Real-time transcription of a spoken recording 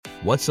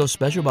What's so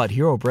special about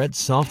Hero Bread's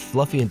soft,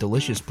 fluffy, and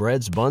delicious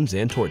breads, buns,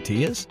 and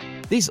tortillas?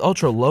 These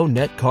ultra-low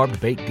net-carb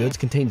baked goods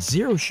contain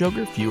zero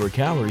sugar, fewer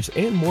calories,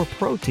 and more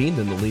protein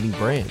than the leading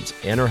brands,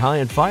 and are high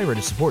in fiber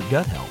to support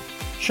gut health.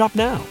 Shop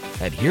now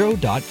at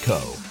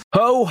Hero.co.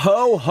 Ho,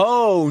 ho,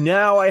 ho.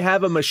 Now I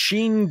have a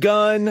machine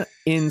gun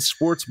in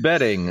sports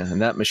betting,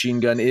 and that machine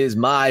gun is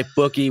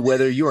MyBookie.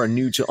 Whether you are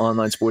new to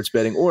online sports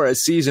betting or a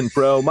seasoned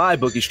pro,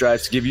 MyBookie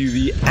strives to give you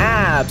the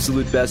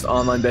absolute best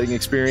online betting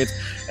experience.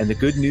 And the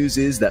good news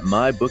is that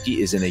MyBookie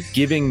is in a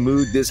giving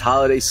mood this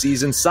holiday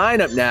season. Sign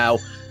up now.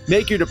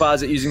 Make your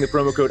deposit using the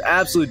promo code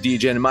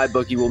AbsoluteDGen, and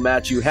MyBookie will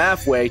match you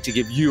halfway to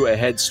give you a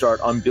head start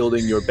on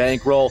building your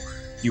bankroll.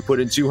 You put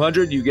in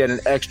 $200, you get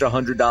an extra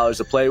 $100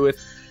 to play with.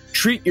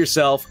 Treat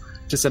yourself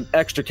to some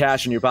extra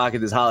cash in your pocket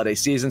this holiday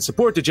season.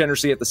 Support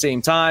degeneracy at the same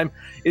time.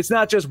 It's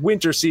not just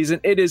winter season,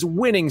 it is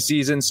winning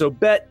season. So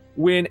bet,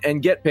 win,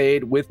 and get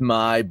paid with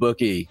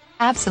MyBookie.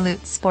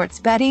 Absolute sports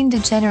betting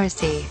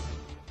degeneracy.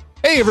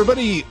 Hey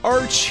everybody,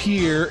 Arch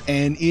here,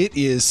 and it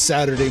is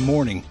Saturday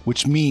morning,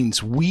 which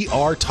means we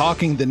are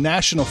talking the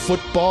National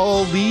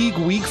Football League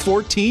Week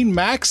 14.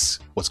 Max,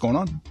 what's going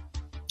on?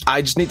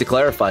 I just need to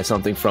clarify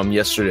something from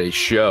yesterday's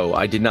show.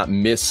 I did not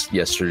miss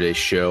yesterday's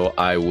show.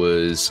 I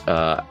was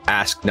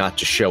asked not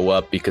to show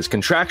up because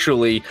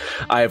contractually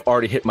I have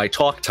already hit my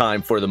talk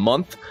time for the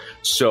month.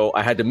 So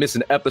I had to miss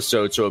an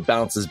episode, so it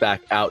bounces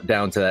back out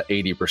down to that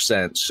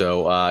 80%.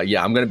 So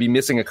yeah, I'm going to be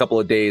missing a couple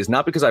of days,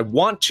 not because I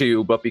want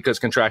to, but because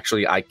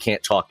contractually I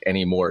can't talk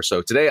anymore.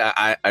 So today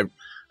I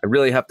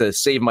really have to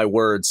save my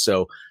words.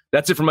 So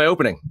that's it for my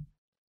opening.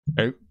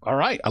 Hey, all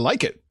right, I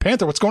like it.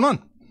 Panther, what's going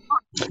on?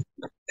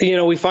 You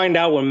know, we find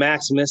out when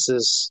Max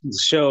misses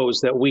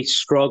shows that we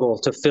struggle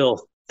to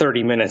fill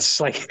 30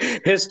 minutes. Like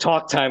his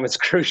talk time is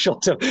crucial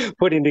to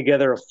putting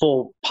together a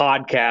full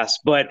podcast.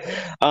 But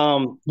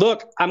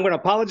look, I'm going to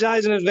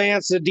apologize in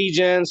advance to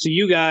D-Gens, to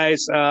you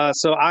guys.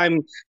 So I'm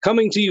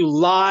coming to you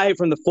live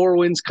from the Four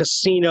Winds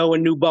Casino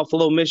in New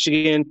Buffalo,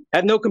 Michigan. I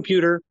have no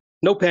computer,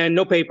 no pen,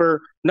 no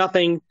paper,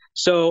 nothing.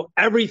 So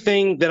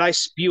everything that I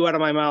spew out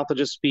of my mouth will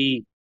just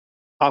be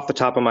off the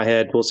top of my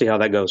head. We'll see how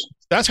that goes.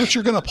 That's what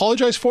you're going to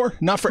apologize for?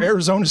 Not for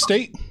Arizona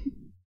State?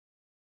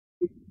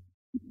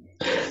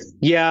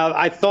 Yeah,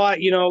 I thought,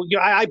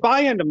 I buy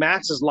into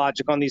Max's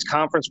logic on these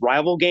conference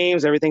rival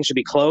games. Everything should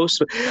be close.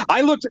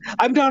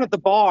 I'm down at the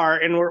bar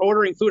and we're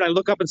ordering food. I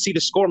look up and see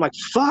the score. I'm like,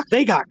 fuck,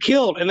 they got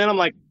killed. And then I'm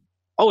like,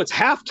 oh, it's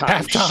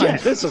halftime.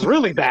 Shit, this is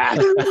really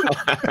bad.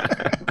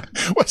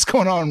 What's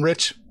going on,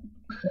 Rich?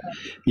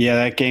 Yeah,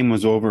 that game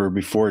was over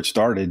before it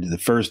started. The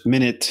first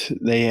minute,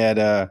 they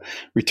had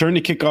returned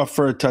the kickoff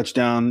for a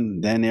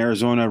touchdown. Then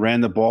Arizona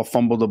ran the ball,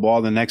 fumbled the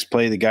ball. The next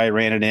play, the guy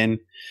ran it in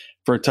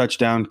for a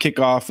touchdown.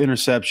 Kickoff,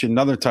 interception,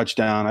 another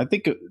touchdown. I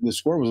think the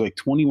score was like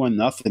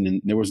 21-0,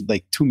 and there was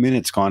like 2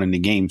 minutes gone in the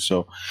game.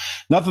 So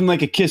nothing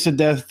like a kiss of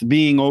death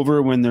being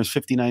over when there's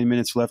 59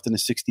 minutes left in a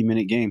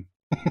 60-minute game.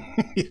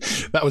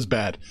 That was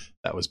bad.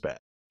 That was bad.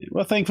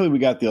 Well, thankfully, we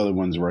got the other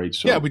ones right.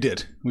 So yeah, we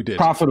did. We did.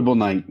 Profitable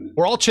night.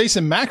 We're all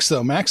chasing Max,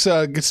 though. Max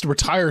gets to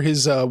retire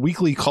his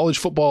weekly college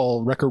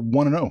football record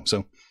 1-0.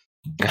 So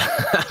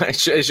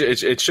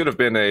it should have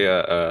been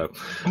a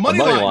money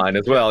line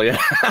as well.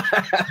 Yeah,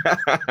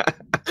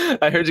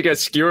 I heard you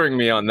guys skewering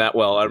me on that.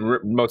 Well,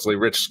 mostly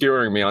Rich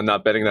skewering me on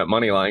not betting that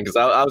money line because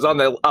I was on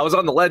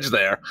the ledge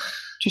there.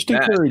 Just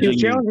encouraging.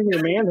 You're challenging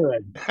your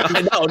manhood.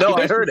 I know. No,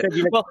 I heard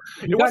it. Well,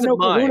 it wasn't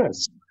mine.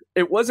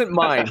 It wasn't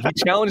mine. He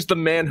challenged the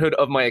manhood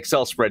of my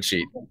Excel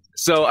spreadsheet.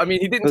 So, I mean,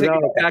 he didn't take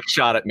an attack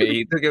shot at me.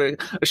 He took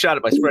a shot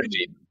at my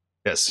spreadsheet.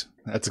 Yes,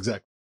 that's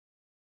exactly.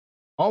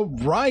 All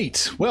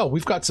right. Well,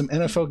 we've got some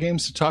NFL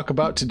games to talk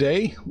about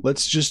today.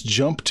 Let's just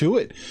jump to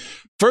it.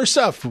 First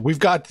up, we've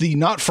got the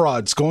Not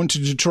Frauds going to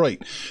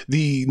Detroit.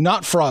 The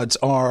Not Frauds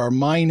are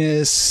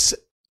minus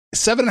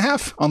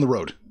 7.5 on the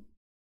road.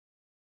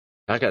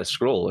 I got to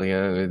scroll.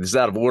 Yeah, it's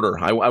out of order.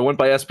 I went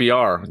by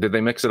SBR. Did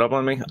they mix it up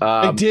on me?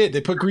 They did. They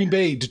put Green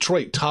Bay,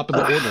 Detroit, top of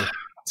the order.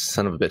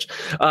 Son of a bitch.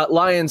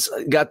 Lions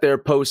got their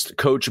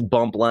post-coach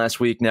bump last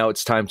week. Now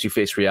it's time to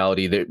face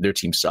reality. Their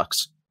team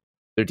sucks.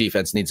 Their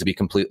defense needs to be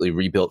completely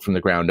rebuilt from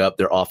the ground up.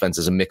 Their offense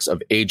is a mix of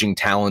aging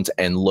talent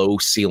and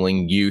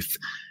low-ceiling youth.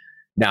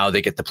 Now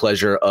they get the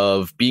pleasure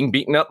of being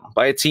beaten up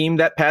by a team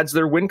that pads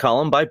their win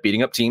column by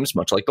beating up teams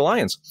much like the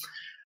Lions.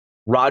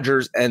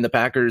 Rodgers and the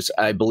Packers,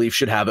 I believe,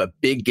 should have a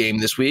big game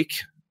this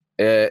week.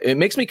 It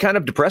makes me kind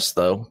of depressed,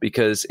 though,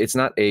 because it's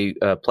not a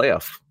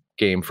playoff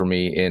game for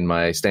me in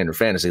my standard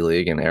fantasy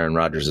league, and Aaron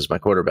Rodgers is my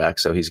quarterback,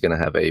 so he's going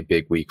to have a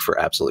big week for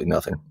absolutely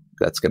nothing.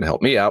 That's going to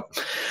help me out.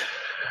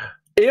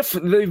 If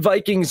the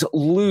Vikings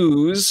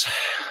lose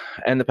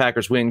and the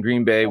Packers win,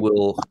 Green Bay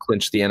will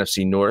clinch the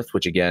NFC North,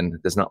 which, again,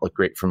 does not look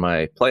great for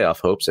my playoff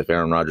hopes if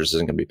Aaron Rodgers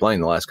isn't going to be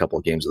playing the last couple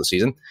of games of the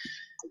season.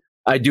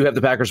 I do have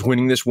the Packers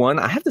winning this one.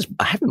 I have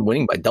been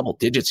winning by double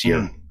digits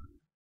here,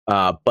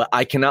 but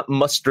I cannot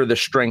muster the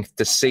strength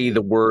to say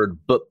the word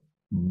but.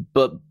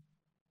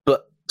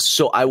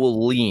 So I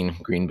will lean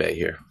Green Bay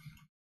here.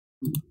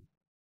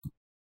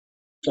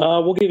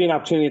 We'll give you an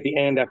opportunity at the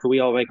end after we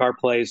all make our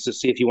plays to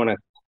see if you want to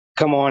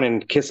come on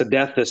and kiss of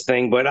death this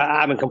thing, but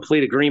I'm in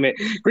complete agreement.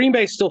 Green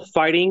Bay's still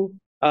fighting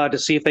to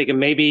see if they can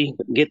maybe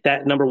get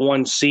that number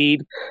 1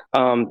 seed.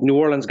 New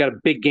Orleans got a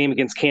big game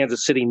against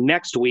Kansas City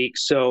next week,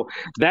 so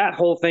that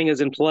whole thing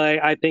is in play.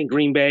 I think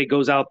Green Bay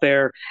goes out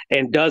there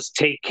and does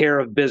take care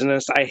of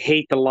business. I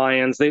hate the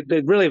Lions. They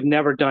really have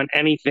never done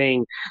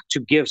anything to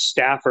give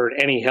Stafford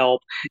any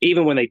help,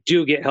 even when they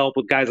do get help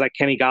with guys like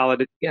Kenny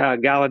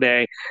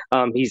Galladay.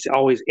 He's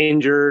always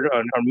injured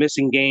or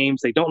missing games.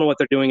 They don't know what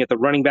they're doing at the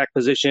running back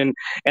position,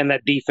 and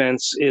that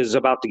defense is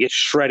about to get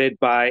shredded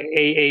by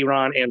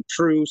Aaron and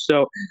True.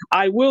 So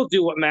I will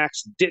do what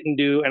Max didn't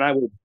do, and I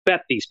will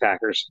bet these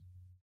Packers.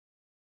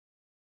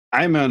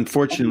 I'm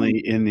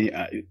unfortunately in the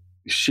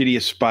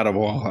shittiest spot of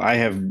all. I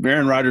have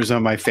Aaron Rodgers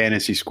on my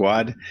fantasy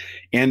squad,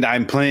 and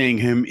I'm playing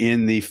him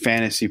in the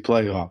fantasy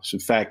playoffs. In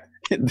fact,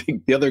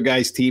 the other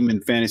guy's team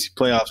in fantasy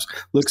playoffs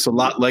looks a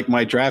lot like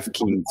my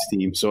DraftKings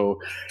team. So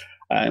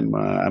I'm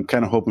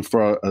kind of hoping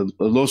for a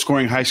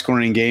low-scoring,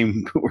 high-scoring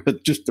game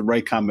with just the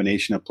right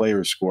combination of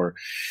players score.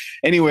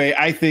 Anyway,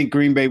 I think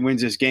Green Bay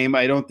wins this game.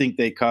 I don't think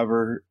they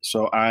cover,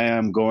 so I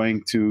am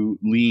going to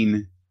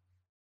lean.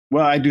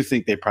 Well, I do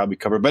think they probably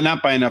cover, but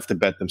not by enough to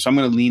bet them. So I'm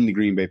going to lean the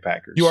Green Bay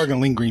Packers. You are going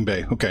to lean Green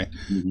Bay. Okay.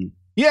 Mm-hmm.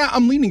 Yeah,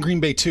 I'm leaning Green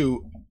Bay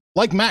too.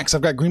 Like Max, I've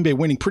got Green Bay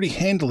winning pretty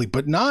handily,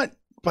 but not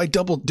by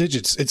double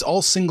digits. It's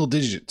all single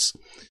digits.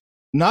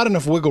 Not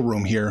enough wiggle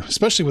room here,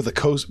 especially with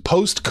the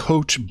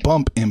post-coach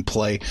bump in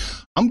play.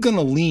 I'm going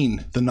to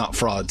lean the Not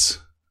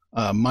Frauds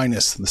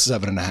minus the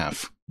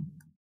 7.5.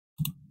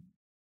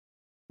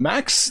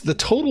 Max, the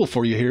total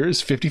for you here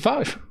is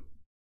 55.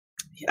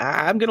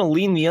 I'm going to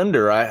lean the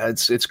under.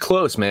 It's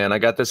close, man. I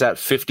got this at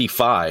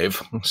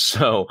 55.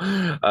 So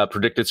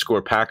predicted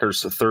score,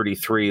 Packers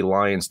 33,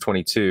 Lions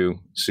 22.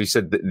 So you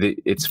said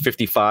it's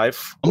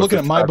 55? I'm looking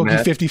at my bookie,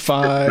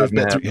 55.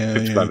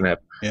 55.5.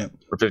 Yeah.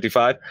 For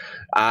 55?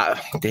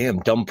 Damn,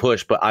 dumb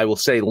push, but I will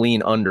say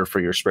lean under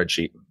for your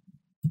spreadsheet.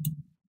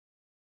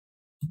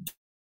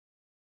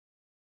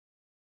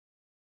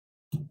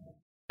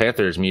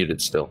 Panther is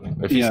muted still.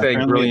 If he's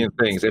saying brilliant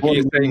things,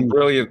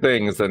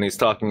 then he's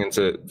talking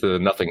into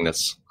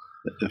nothingness.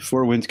 The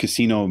 4 Winds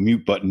Casino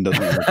mute button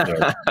doesn't work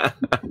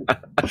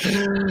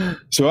there.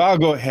 So I'll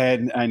go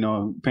ahead. I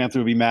know Panther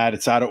will be mad.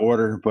 It's out of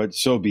order, but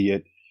so be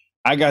it.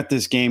 I got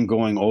this game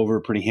going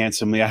over pretty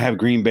handsomely. I have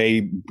Green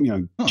Bay,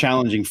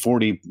 challenging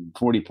 40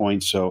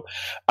 points. So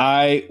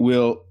I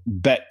will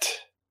bet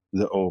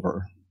the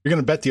over. You're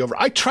going to bet the over.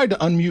 I tried to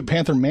unmute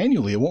Panther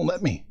manually. It won't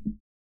let me.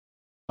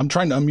 I'm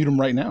trying to unmute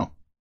him right now,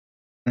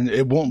 and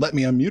it won't let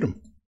me unmute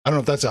him. I don't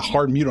know if that's a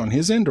hard mute on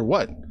his end or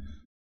what.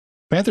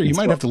 Panther, you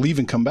might have to leave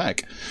and come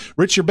back.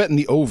 Rich, you're betting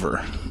the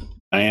over.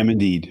 I am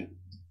indeed.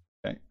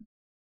 Okay.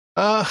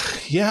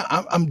 Yeah,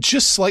 I'm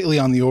just slightly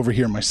on the over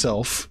here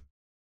myself.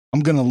 I'm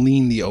going to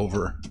lean the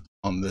over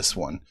on this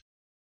one.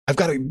 I've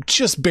got it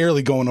just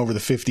barely going over the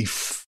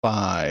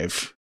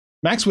 55.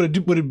 Max, would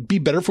it be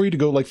better for you to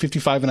go like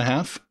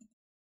 55.5?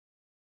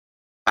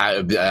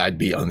 I'd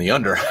be on the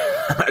under.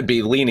 I'd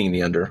be leaning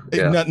the under.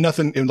 Yeah.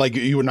 Nothing like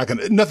you were not going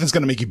to. Nothing's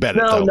going to make you bet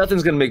it. No, though.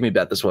 Nothing's going to make me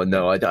bet this one.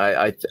 No,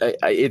 I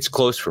it's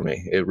close for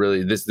me. It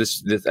really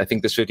this I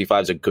think this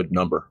 55 is a good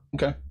number.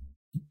 Okay.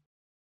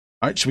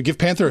 All right, should we give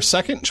Panther a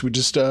second? Should we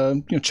just chat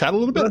a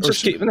little bit?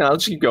 Let's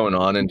keep going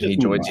on, and he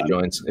joins. He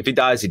joins. If he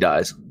dies, he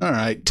dies. All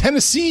right,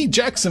 Tennessee,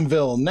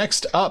 Jacksonville.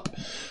 Next up,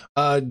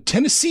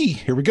 Tennessee.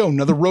 Here we go.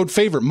 Another road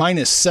favorite,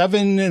 minus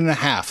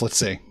 7.5. Let's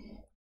say.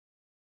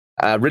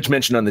 Rich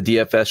mentioned on the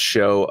DFS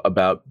show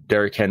about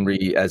Derrick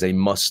Henry as a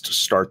must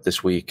start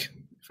this week,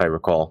 if I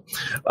recall.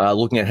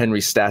 Looking at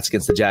Henry's stats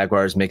against the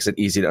Jaguars makes it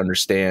easy to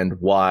understand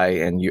why,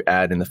 and you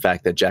add in the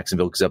fact that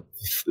Jacksonville gives up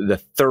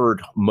the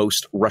 3rd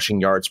most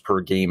rushing yards per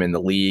game in the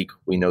league.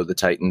 We know the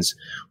Titans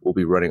will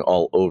be running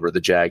all over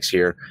the Jags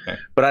here. Okay.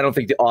 But I don't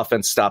think the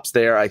offense stops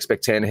there. I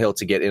expect Tannehill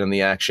to get in on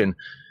the action,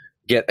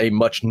 get a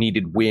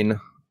much-needed win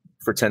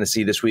for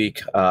Tennessee this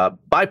week.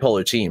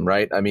 Bipolar team,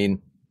 right? I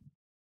mean,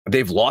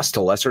 they've lost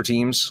to lesser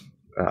teams.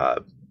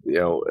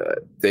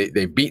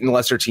 They've beaten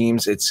lesser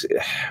teams. It's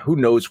who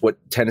knows what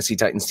Tennessee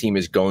Titans team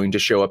is going to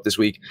show up this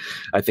week.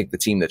 I think the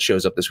team that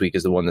shows up this week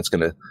is the one that's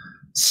going to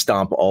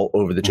stomp all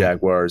over the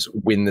Jaguars,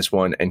 win this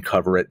one, and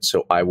cover it.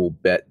 So I will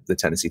bet the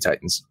Tennessee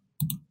Titans.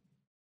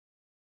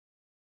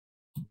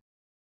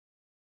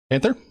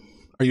 Panther,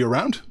 are you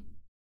around?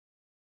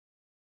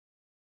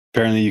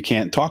 Apparently you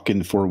can't talk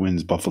in 4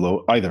 Winds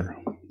Buffalo either.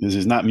 This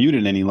is not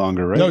muted any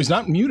longer, right? No, he's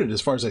not muted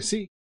as far as I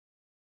see.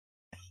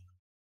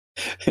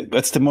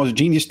 That's the most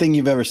genius thing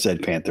you've ever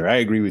said, Panther. I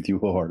agree with you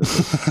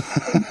wholeheartedly.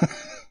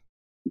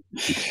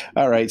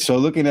 All right, so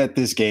looking at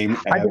this game,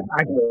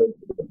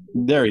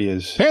 there he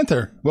is.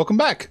 Panther, welcome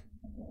back.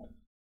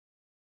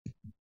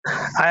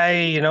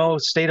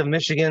 State of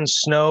Michigan,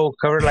 snow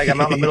covered, like I'm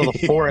out in the middle of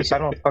the forest. I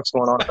don't know what the fuck's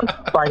going on.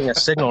 I'm finding a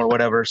signal or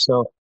whatever.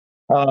 So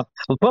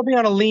put me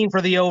on a lean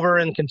for the over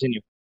and continue.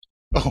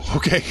 Oh,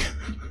 okay.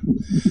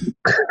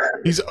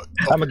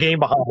 I'm a game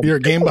behind. You're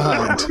a game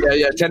behind.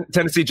 Yeah.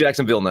 Tennessee,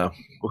 Jacksonville now.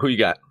 Who you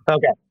got?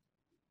 Okay.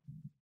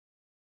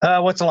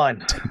 What's the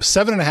line?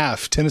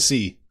 7.5,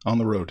 Tennessee on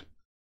the road.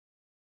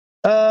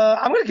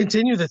 I'm going to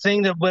continue the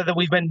thing that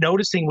we've been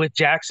noticing with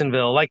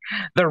Jacksonville. Like,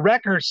 their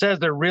record says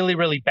they're really,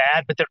 really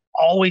bad, but they're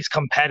always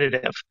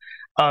competitive.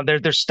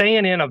 They're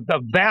staying in a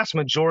vast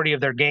majority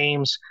of their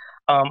games.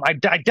 I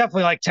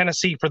definitely like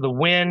Tennessee for the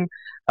win.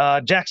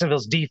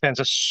 Jacksonville's defense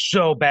is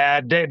so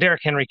bad.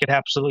 Derrick Henry could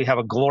absolutely have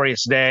a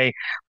glorious day,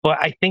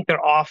 but I think their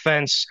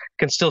offense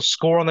can still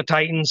score on the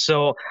Titans.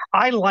 So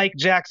I like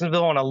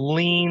Jacksonville on a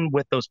lean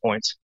with those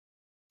points.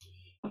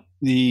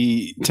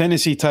 The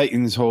Tennessee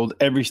Titans hold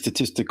every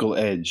statistical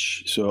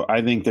edge, so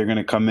I think they're going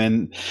to come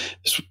in.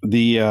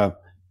 The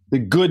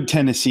good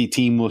Tennessee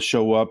team will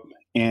show up,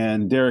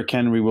 and Derrick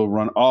Henry will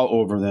run all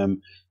over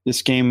them.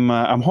 This game,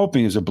 I'm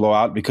hoping, is a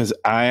blowout because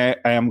I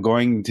am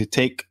going to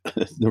take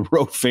the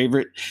road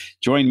favorite,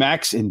 join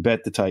Max, and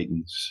bet the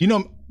Titans. You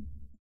know,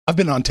 I've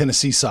been on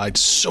Tennessee side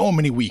so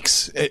many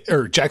weeks,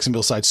 or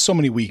Jacksonville side so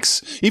many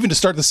weeks. Even to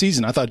start the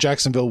season, I thought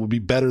Jacksonville would be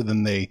better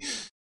than they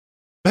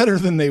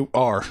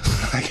are.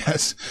 I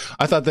guess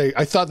I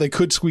thought they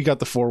could squeak out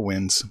the 4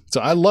 wins.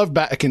 So I love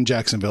back in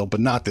Jacksonville,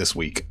 but not this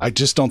week. I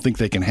just don't think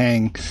they can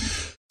hang.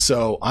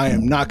 So I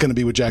am not going to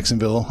be with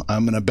Jacksonville.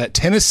 I'm going to bet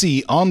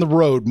Tennessee on the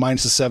road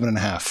minus the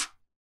 7.5.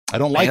 I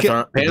don't like it.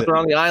 Panther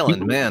on the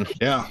island, man.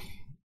 Yeah,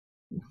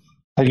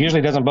 it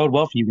usually doesn't bode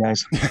well for you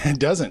guys. It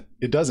doesn't.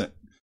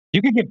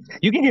 You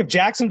can give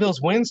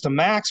Jacksonville's wins to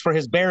Max for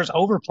his Bears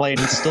overplayed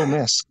and still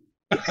miss.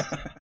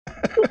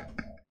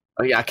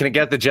 Oh yeah, can I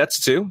get the Jets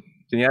too?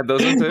 Can you add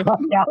those in too?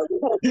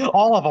 Yeah,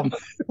 all of them.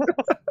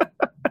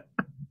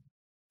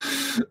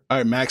 All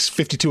right, Max,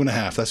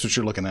 52.5. That's what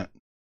you're looking at.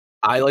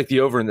 I like the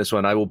over in this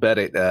one. I will bet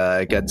it.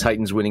 I got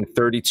Titans winning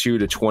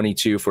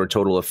 32-22 for a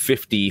total of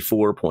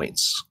 54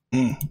 points.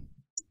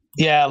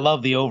 Yeah, I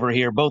love the over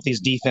here. Both these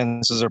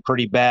defenses are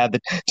pretty bad. The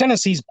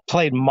Tennessee's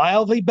played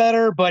mildly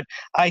better, but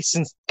I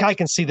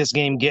can see this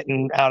game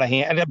getting out of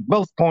hand.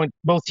 Both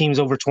teams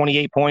over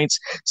 28 points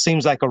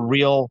seems like a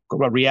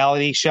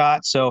reality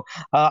shot. So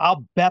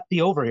I'll bet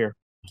the over here.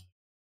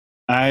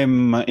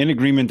 I'm in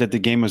agreement that the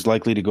game is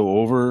likely to go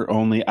over,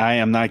 only I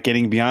am not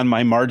getting beyond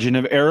my margin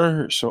of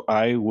error, so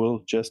I will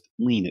just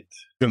lean it.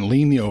 Going to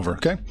lean the over,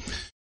 okay?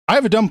 I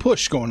have a dumb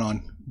push going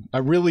on. I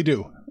really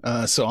do.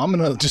 So I'm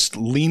going to just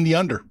lean the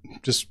under.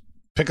 Just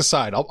pick a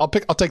side. I'll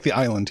take the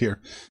island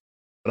here,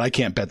 but I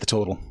can't bet the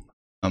total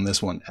on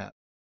this one.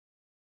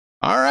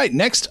 All right,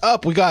 next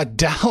up, we got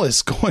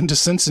Dallas going to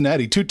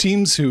Cincinnati. 2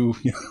 teams who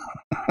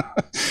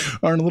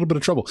are in a little bit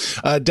of trouble.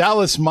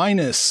 Dallas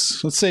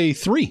minus, let's say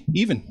 3,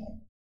 even.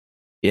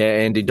 Yeah,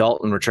 Andy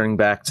Dalton returning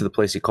back to the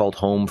place he called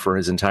home for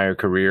his entire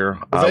career.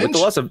 With the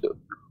loss of,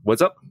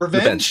 what's up?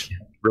 Revenge? The bench.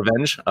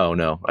 Revenge? Oh,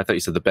 no. I thought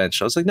you said the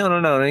bench. I was like, no.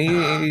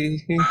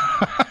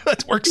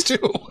 That works too.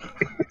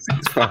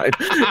 It's fine.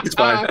 It's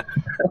fine.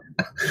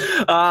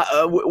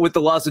 With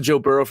the loss of Joe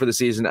Burrow for the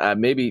season,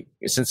 maybe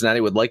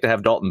Cincinnati would like to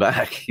have Dalton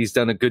back. He's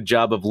done a good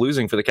job of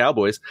losing for the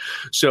Cowboys.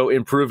 So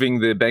improving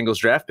the Bengals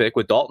draft pick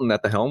with Dalton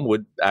at the helm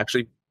would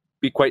actually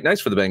be quite nice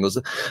for the Bengals.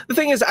 The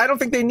thing is, I don't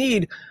think they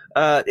need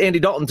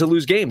Andy Dalton to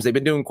lose games. They've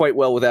been doing quite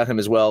well without him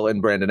as well,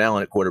 and Brandon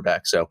Allen at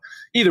quarterback. So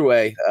either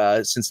way,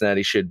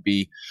 Cincinnati should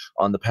be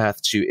on the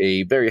path to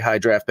a very high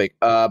draft pick.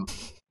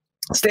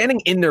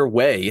 Standing in their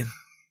way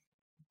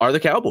are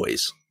the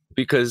Cowboys,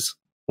 because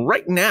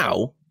right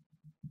now,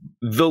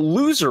 the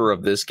loser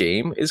of this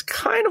game is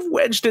kind of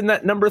wedged in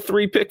that number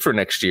 3 pick for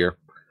next year.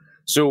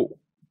 So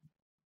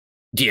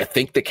do you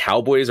think the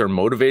Cowboys are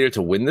motivated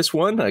to win this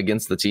one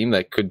against the team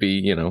that could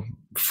be,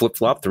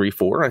 flip-flop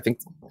 3-4? I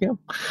think,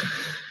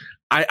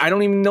 I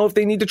don't even know if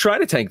they need to try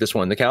to tank this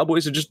one. The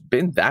Cowboys have just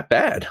been that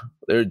bad.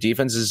 Their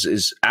defense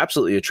is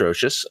absolutely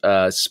atrocious,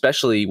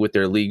 especially with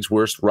their league's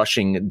worst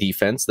rushing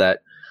defense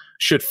that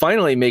should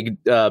finally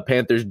make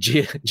Panthers'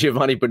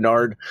 Giovanni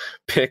Bernard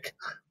pick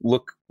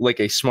look like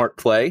a smart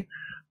play.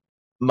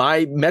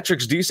 My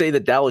metrics do say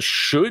that Dallas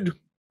should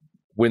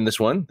win this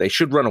one. They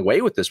should run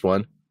away with this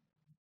one.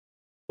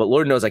 But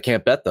Lord knows I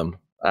can't bet them.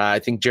 I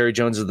think Jerry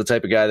Jones is the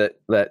type of guy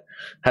that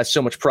has so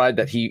much pride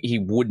that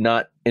he would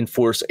not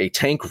enforce a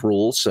tank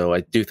rule. So I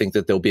do think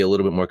that they'll be a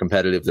little bit more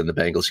competitive than the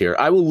Bengals here.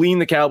 I will lean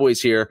the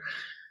Cowboys here.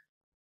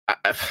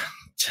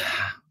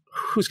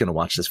 Who's going to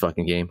watch this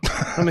fucking game?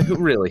 I mean, who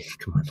really?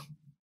 Come on.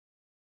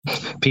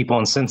 People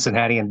in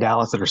Cincinnati and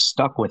Dallas that are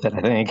stuck with it,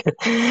 I think.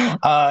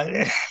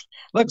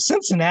 Look,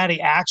 Cincinnati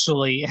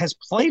actually has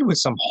played with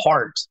some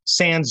heart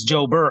sans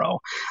Joe Burrow.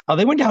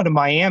 They went down to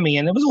Miami,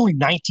 and it was only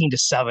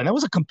 19-7. That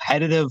was a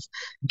competitive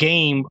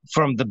game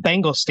from the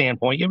Bengals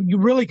standpoint. You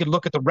really could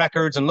look at the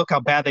records and look how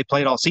bad they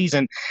played all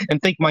season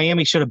and think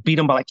Miami should have beat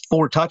them by like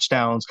 4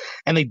 touchdowns,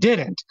 and they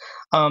didn't.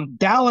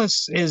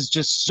 Dallas is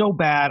just so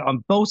bad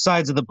on both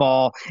sides of the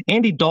ball.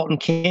 Andy Dalton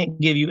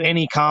can't give you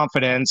any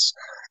confidence.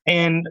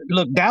 And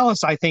look,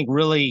 Dallas, I think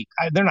really,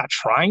 they're not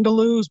trying to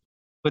lose,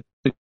 but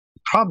they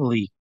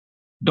probably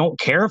don't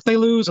care if they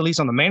lose, at least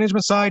on the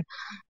management side.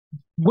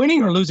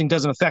 winning or losing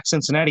doesn't affect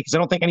Cincinnati because I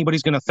don't think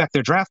anybody's going to affect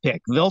their draft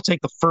pick. They'll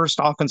take the first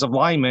offensive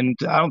lineman.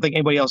 I don't think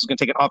anybody else is going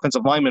to take an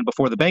offensive lineman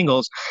before the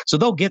Bengals. So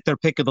they'll get their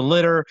pick of the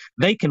litter.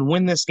 They can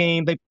win this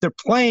game. They're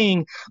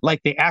playing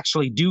like they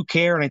actually do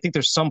care. And I think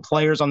there's some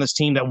players on this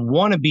team that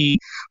want to be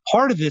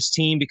part of this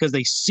team because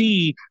they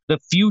see the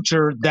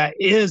future that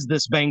is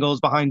this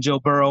Bengals behind Joe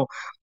Burrow.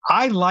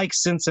 I like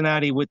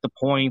Cincinnati with the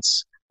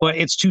points, but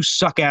it's two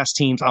suck-ass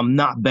teams. I'm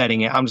not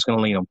betting it. I'm just going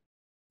to lean them.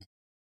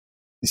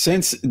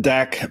 Since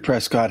Dak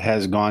Prescott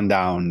has gone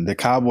down, the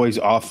Cowboys'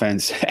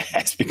 offense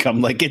has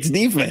become like its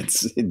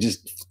defense. It's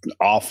just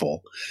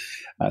awful.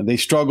 They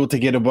struggled to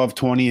get above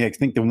 20. I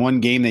think the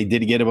one game they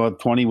did get above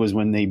 20 was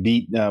when they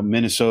beat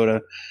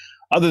Minnesota.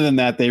 Other than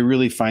that, they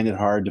really find it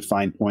hard to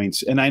find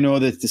points. And I know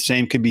that the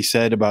same could be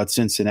said about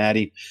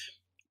Cincinnati.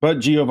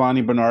 But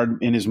Giovanni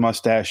Bernard in his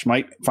mustache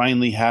might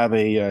finally have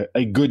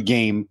a good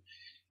game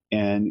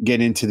and get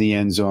into the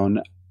end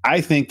zone. I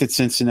think that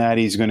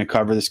Cincinnati is going to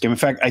cover this game. In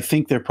fact, I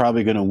think they're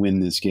probably going to win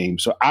this game.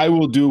 So I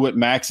will do what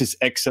Max's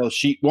Excel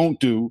sheet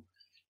won't do,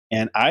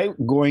 and I'm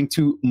going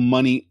to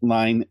money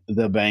line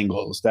the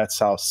Bengals. That's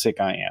how sick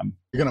I am.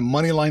 You're going to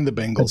money line the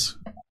Bengals.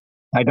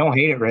 I don't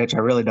hate it, Rich. I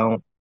really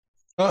don't.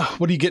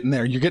 What are you getting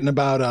there? You're getting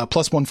about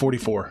plus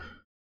 144.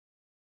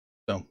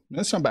 So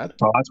that's not bad.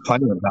 Oh, that's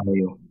plenty of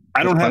value.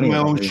 I don't have my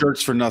own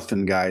shirts for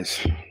nothing,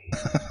 guys.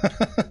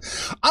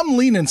 I'm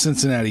leaning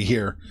Cincinnati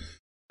here.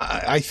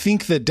 I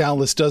think that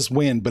Dallas does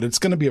win, but it's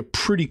going to be a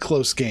pretty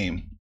close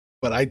game.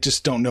 But I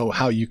just don't know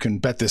how you can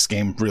bet this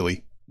game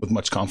really with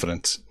much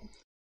confidence.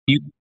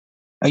 You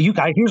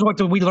guys, here's what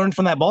we learned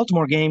from that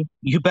Baltimore game.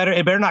 It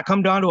better not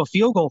come down to a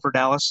field goal for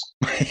Dallas.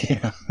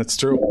 Yeah, that's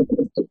true.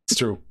 It's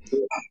true.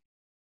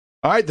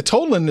 All right, the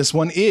total in this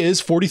one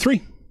is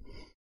 43.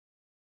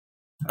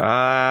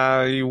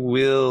 I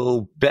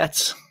will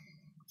bet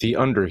the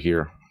under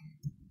here.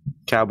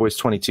 Cowboys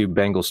 22,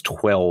 Bengals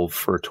 12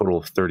 for a total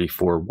of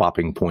 34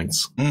 whopping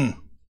points.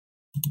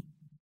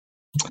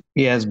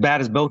 Yeah, as bad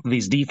as both of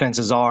these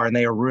defenses are, and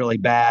they are really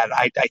bad,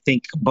 I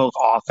think both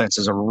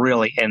offenses are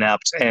really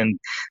inept and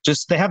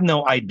just they have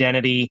no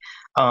identity.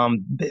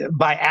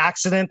 By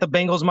accident, the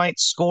Bengals might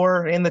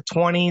score in the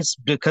 20s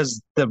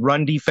because the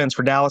run defense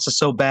for Dallas is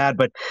so bad,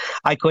 but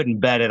I couldn't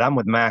bet it. I'm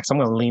with Max. I'm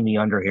going to lean the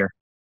under here.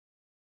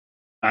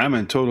 I'm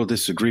in total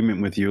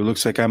disagreement with you. It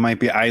looks like I might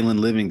be island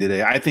living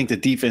today. I think the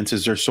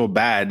defenses are so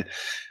bad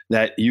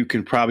that you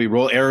can probably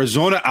roll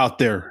Arizona out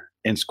there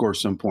and score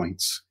some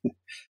points.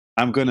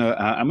 I'm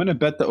gonna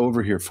bet the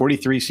over here.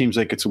 43 seems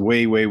like it's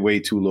way, way, way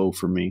too low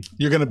for me.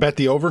 You're gonna bet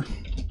the over?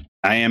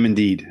 I am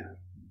indeed.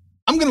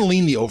 I'm gonna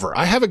lean the over.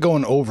 I have it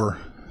going over,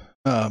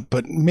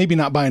 but maybe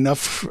not by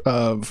enough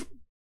to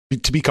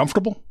be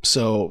comfortable.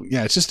 So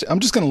yeah, I'm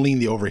just gonna lean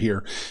the over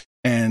here.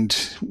 And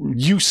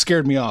you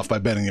scared me off by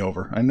betting the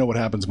over. I know what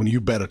happens when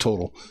you bet a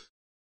total.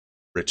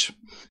 Rich.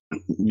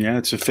 Yeah,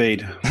 it's a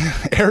fade.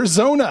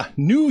 Arizona,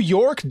 New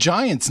York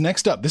Giants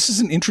next up. This is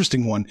an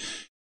interesting one.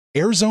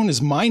 Arizona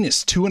is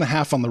minus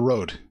 2.5 on the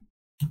road.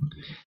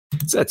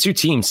 It's two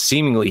teams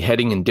seemingly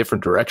heading in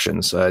different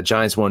directions.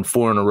 Giants won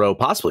 4 in a row,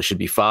 possibly should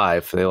be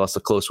 5. They lost a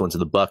close one to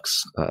the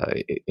Bucks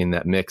in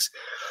that mix.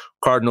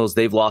 Cardinals,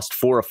 they've lost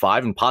 4 of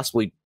 5 and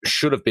possibly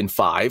should have been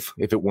 5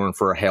 if it weren't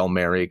for a Hail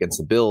Mary against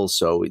the Bills.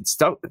 So it's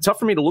tough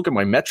for me to look at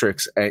my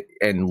metrics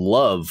and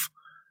love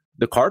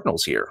the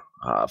Cardinals here.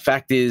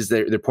 Fact is,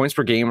 their points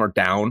per game are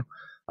down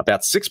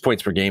about 6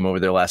 points per game over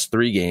their last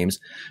 3 games.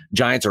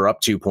 Giants are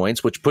up 2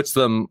 points, which puts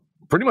them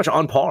pretty much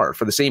on par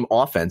for the same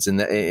offense in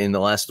the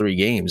last 3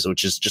 games,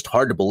 which is just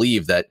hard to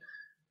believe that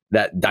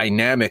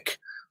dynamic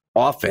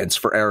offense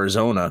for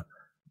Arizona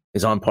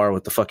is on par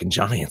with the fucking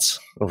Giants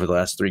over the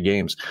last 3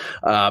 games.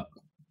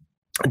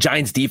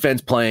 Giants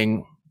defense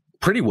playing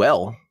pretty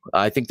well.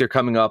 I think they're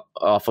coming up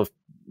off of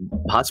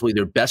possibly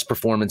their best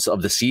performance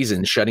of the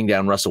season, shutting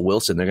down Russell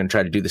Wilson. They're going to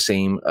try to do the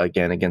same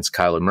again against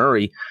Kyler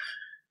Murray.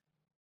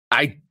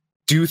 I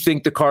do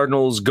think the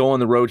Cardinals go on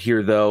the road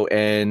here, though,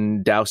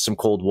 and douse some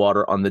cold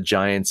water on the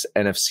Giants'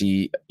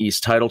 NFC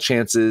East title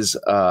chances,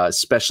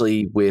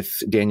 especially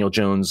with Daniel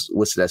Jones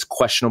listed as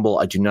questionable.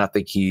 I do not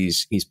think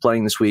he's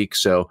playing this week,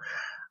 so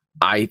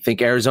I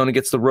think Arizona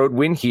gets the road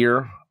win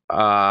here.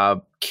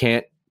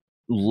 Can't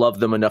love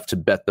them enough to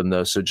bet them,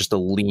 though, so just a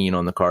lean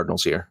on the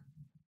Cardinals here.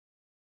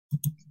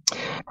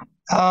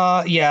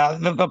 Yeah,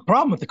 the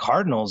problem with the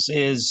Cardinals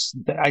is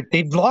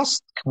they've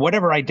lost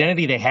whatever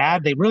identity they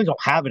had. They really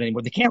don't have it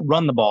anymore. They can't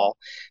run the ball.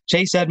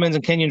 Chase Edmonds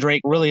and Kenyon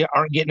Drake really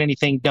aren't getting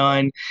anything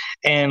done.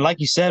 And like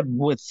you said,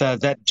 with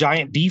that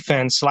Giant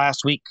defense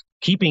last week,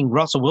 keeping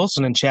Russell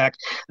Wilson in check,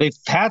 they've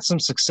had some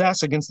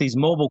success against these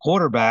mobile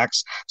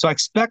quarterbacks. So I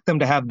expect them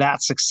to have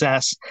that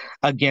success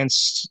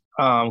against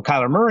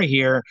Kyler Murray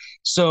here.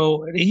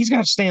 So he's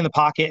got to stay in the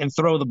pocket and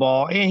throw the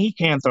ball, and he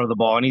can throw the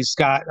ball. And he's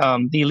got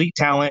the elite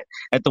talent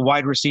at the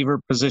wide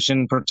receiver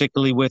position,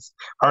 particularly with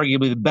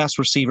arguably the best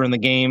receiver in the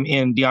game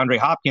in DeAndre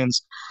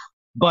Hopkins.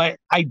 But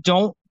I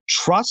don't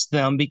trust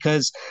them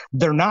because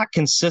they're not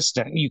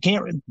consistent.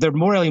 They're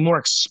more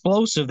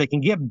explosive. They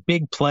can get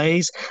big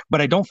plays, but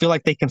I don't feel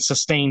like they can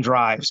sustain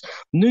drives.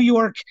 New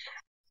York,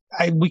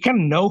 we kind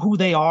of know who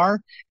they are,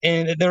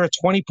 and they're a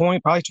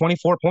 20-point, probably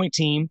 24-point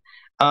team.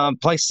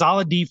 Play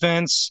solid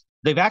defense.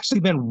 They've actually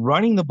been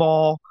running the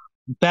ball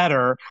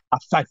better.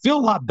 I feel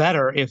a lot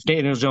better if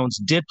Daniel Jones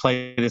did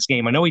play this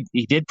game. I know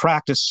he did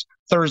practice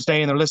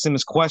Thursday, and they're listing him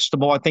as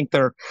questionable. I think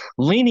they're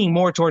leaning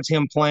more towards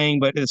him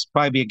playing, but it's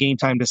probably be a game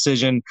time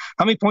decision.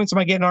 How many points am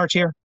I getting, Arch,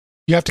 here?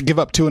 You have to give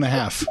up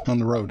 2.5 on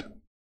the road.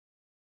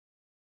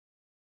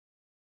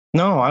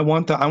 No, I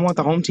want the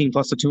home team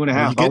plus the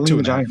 2.5. I'll lean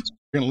the Giants.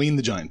 You're going to lean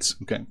the Giants.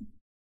 Okay.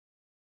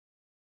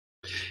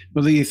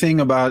 Well, the thing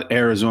about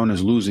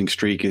Arizona's losing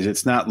streak is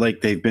it's not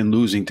like they've been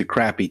losing to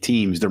crappy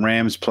teams. The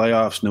Rams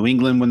playoffs, New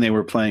England when they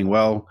were playing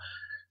well,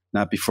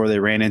 not before they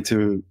ran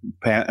into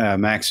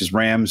Max's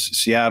Rams,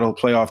 Seattle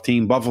playoff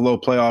team, Buffalo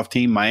playoff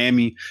team,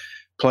 Miami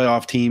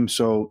playoff team.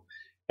 So,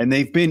 and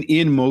they've been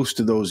in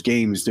most of those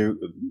games. They're,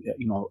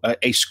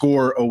 a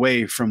score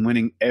away from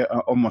winning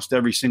almost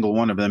every single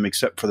one of them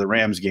except for the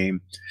Rams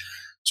game.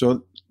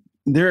 So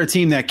they're a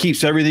team that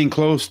keeps everything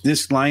close.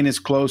 This line is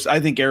close. I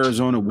think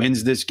Arizona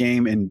wins this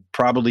game and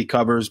probably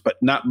covers, but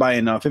not by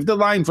enough. If the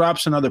line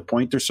drops another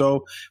point or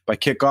so by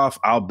kickoff,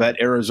 I'll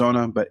bet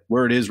Arizona. But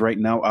where it is right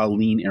now, I'll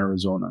lean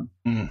Arizona.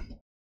 I'm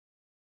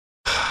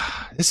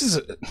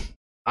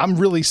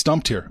really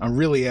stumped here. I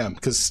really am,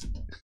 because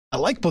I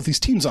like both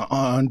these teams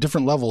on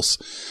different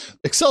levels.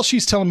 Excel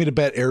sheet's telling me to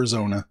bet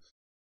Arizona.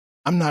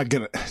 I'm not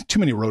going to – too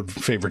many road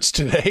favorites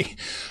today.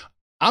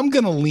 I'm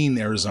going to lean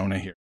Arizona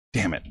here.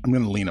 Damn it. I'm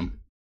going to lean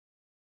them.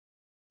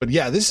 But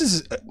yeah,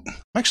 I'm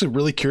actually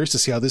really curious to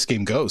see how this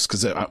game goes,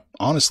 because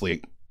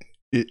honestly,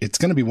 it's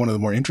going to be one of the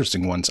more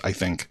interesting ones, I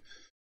think.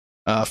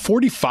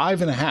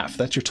 45.5.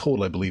 That's your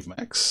total, I believe,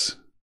 Max.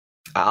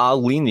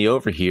 I'll lean the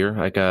over here.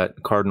 I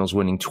got Cardinals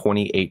winning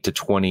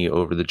 28-20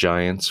 over the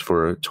Giants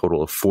for a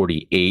total of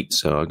 48.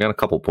 So I got a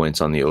couple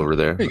points on the over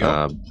there.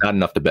 Not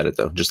enough to bet it,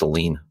 though. Just a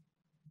lean.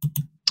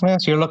 Yeah,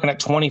 so you're looking at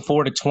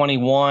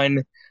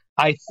 24-21.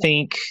 I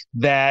think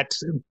that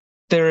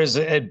there is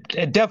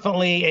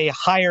definitely a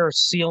higher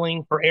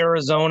ceiling for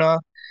Arizona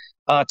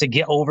to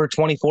get over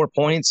 24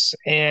 points.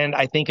 And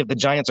I think if the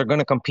Giants are going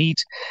to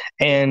compete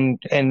and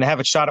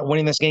have a shot at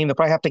winning this game, they'll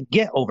probably have to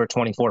get over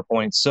 24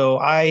 points. So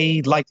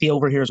I like the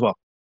over here as well.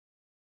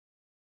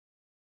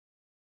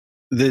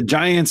 The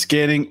Giants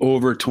getting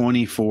over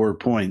 24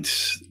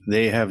 points.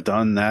 They have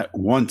done that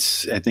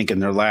once, I think, in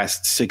their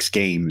last 6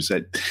 games.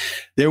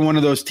 They're one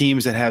of those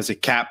teams that has a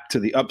cap to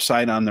the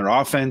upside on their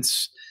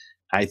offense.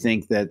 I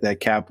think that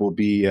cap will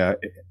be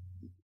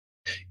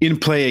in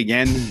play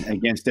again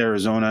against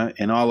Arizona.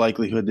 In all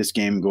likelihood, this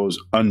game goes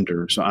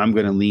under. So I'm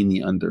going to lean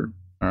the under.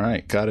 All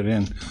right, got it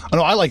in. Oh,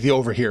 no, I like the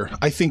over here.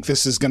 I think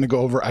this is going to go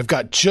over. I've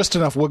got just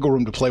enough wiggle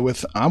room to play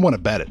with. I want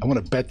to bet it. I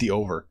want to bet the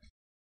over.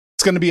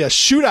 It's going to be a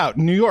shootout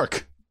in New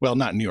York. Well,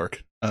 not New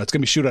York. It's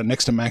going to be a shootout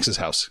next to Max's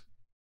house.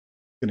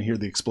 Going to hear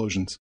the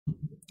explosions.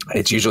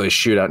 It's usually a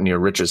shootout near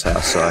Rich's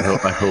house, so I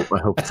hope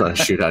it's not a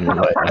shootout near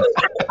my house.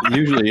 It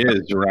usually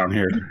is around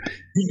here.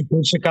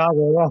 In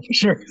Chicago, yeah, for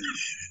sure.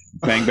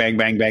 Bang, bang,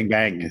 bang, bang,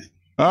 bang.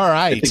 All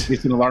right. I think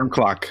it's an alarm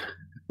clock.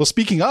 Well,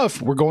 speaking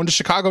of, we're going to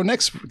Chicago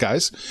next,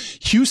 guys.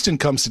 Houston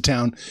comes to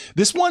town.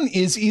 This one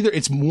is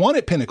it's -1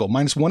 at Pinnacle,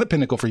 -1 at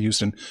Pinnacle for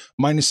Houston,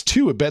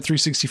 -2 at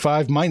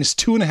Bet365,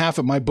 -2.5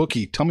 at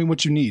MyBookie. Tell me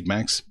what you need,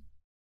 Max.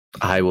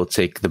 I will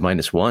take the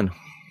 -1.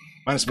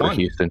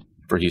 -1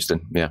 for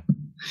Houston. Yeah.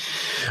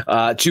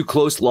 2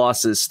 close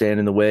losses stand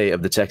in the way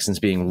of the Texans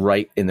being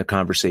right in the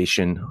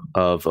conversation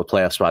of a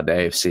playoff spot in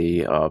the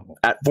AFC.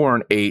 At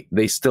 4-8,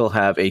 they still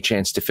have a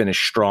chance to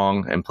finish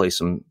strong and play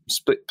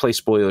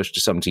spoilers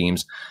to some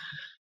teams.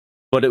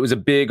 But it was a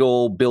big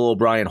old Bill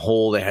O'Brien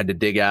hole they had to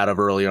dig out of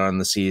early on in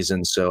the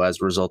season. So as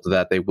a result of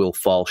that, they will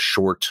fall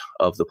short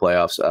of the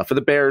playoffs. For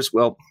the Bears,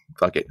 well,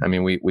 fuck it. I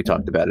mean, we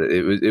talked about it.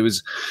 It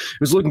was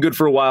looking good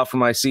for a while for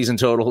my season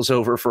totals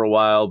over for a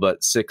while,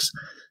 but 6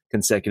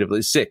 consecutive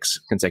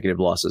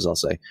losses, I'll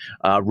say,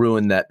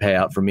 ruined that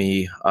payout for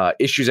me.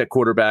 Issues at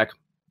quarterback,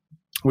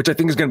 which I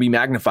think is going to be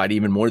magnified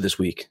even more this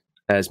week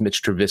as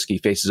Mitch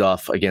Trubisky faces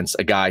off against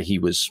a guy he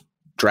was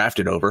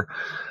drafted over.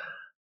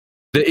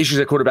 The issues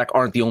at quarterback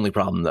aren't the only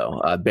problem,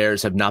 though.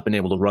 Bears have not been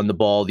able to run the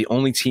ball. The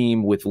only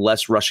team with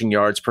less rushing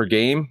yards per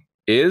game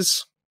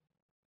is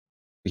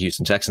the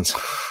Houston Texans.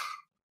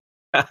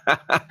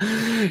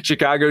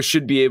 Chicago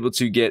should be able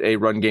to get a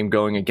run game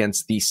going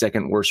against the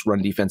second worst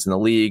run defense in the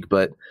league,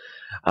 but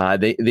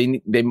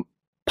they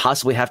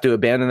possibly have to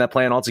abandon that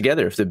plan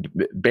altogether. If the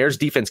Bears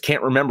defense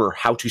can't remember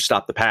how to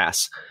stop the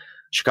pass,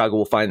 Chicago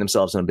will find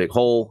themselves in a big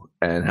hole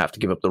and have to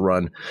give up the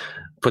run,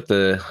 put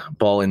the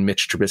ball in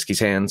Mitch Trubisky's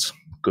hands.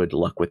 Good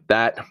luck with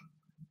that.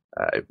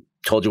 I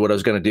told you what I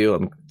was going to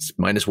do. It's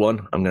 -1.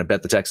 I'm going to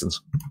bet the Texans.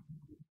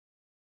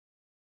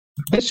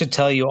 This should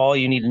tell you all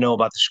you need to know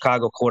about the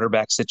Chicago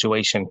quarterback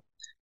situation.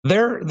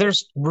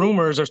 There's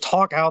rumors, there's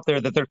talk out there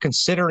that they're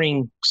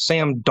considering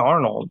Sam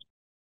Darnold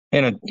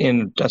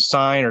in a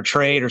sign or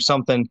trade or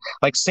something,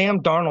 like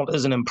Sam Darnold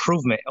is an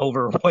improvement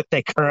over what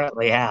they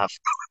currently have.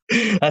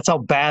 That's how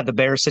bad the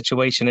Bears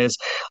situation is.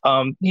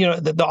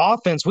 The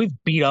offense, we've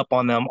beat up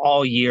on them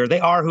all year. They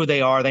are who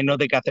they are. They know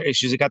they got their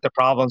issues, they got their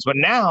problems. But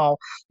now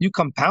you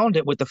compound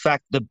it with the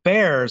fact the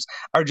Bears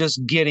are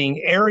just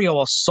getting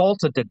aerial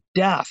assaulted to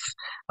death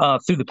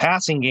through the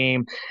passing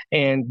game.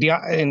 And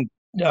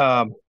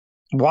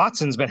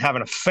Watson's been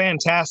having a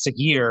fantastic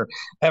year,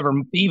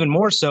 even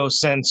more so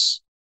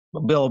since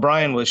Bill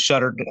O'Brien was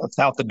shuttered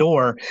out the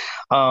door.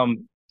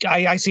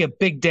 I see a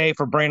big day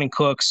for Brandon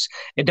Cooks.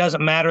 It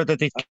doesn't matter that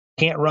they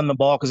can't run the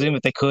ball, because even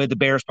if they could, the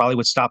Bears probably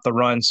would stop the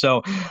run.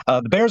 So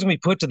the Bears are going to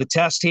be put to the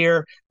test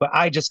here, but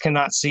I just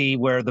cannot see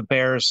where the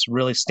Bears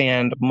really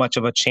stand much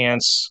of a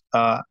chance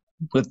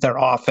with their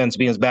offense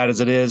being as bad as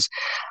it is.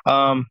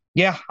 I'm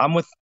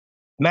with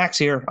Max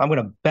here. I'm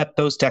going to bet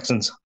those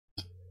Texans.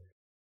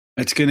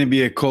 It's going to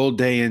be a cold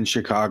day in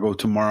Chicago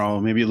tomorrow,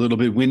 maybe a little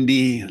bit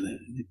windy.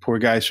 The poor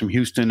guys from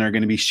Houston are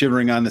going to be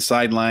shivering on the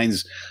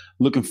sidelines,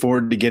 looking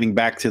forward to getting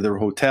back to their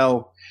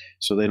hotel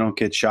so they don't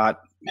get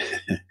shot.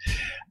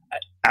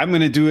 I'm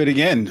going to do it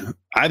again.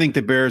 I think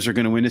the Bears are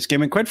going to win this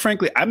game. And quite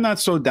frankly, I'm not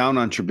so down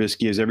on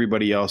Trubisky as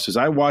everybody else is.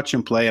 I watch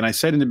him play, and I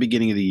said in the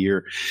beginning of the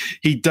year,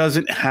 he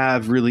doesn't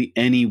have really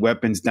any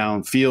weapons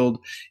downfield.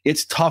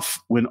 It's tough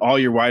when all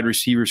your wide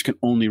receivers can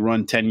only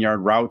run 10-yard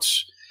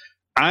routes.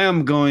 I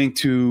am going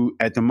to,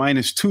 at the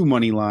 -2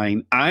 money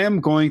line, I am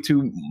going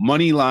to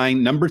money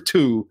line number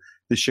 2,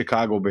 the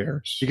Chicago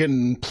Bears. You're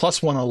getting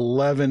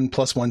 +111,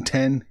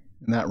 +110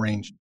 in that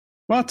range.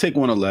 Well, I'll take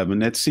 111.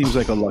 That seems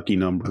like a lucky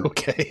number.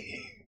 Okay.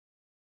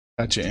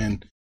 Gotcha.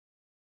 And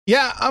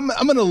yeah, I'm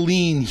going to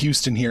lean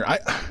Houston here.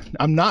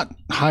 I'm not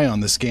high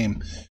on this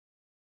game.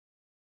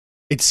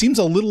 It seems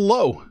a little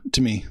low to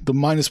me. The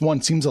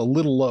 -1 seems a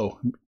little low.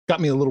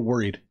 Got me a little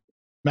worried.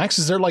 Max,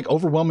 is there like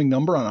overwhelming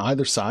number on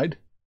either side?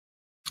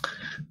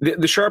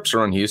 The sharps are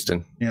on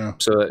Houston. Yeah.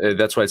 So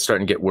that's why it's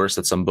starting to get worse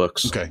at some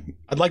books. Okay.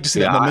 I'd like to see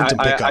that momentum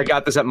pick up. I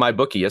got this at my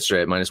bookie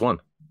yesterday at -1.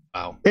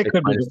 Wow. It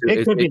could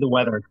be the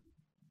weather.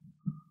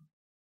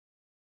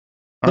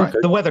 All right.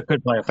 The weather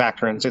could play a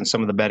factor in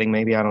some of the betting,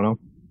 maybe. I don't know.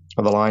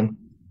 Or the line.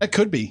 That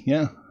could be.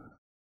 Yeah.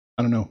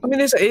 I don't know. I mean,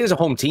 it is a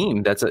home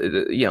team. That's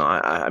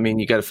I mean,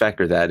 you got to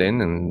factor that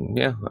in, and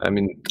yeah, I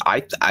mean,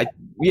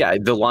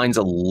 the line's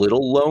a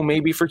little low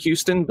maybe for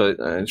Houston, but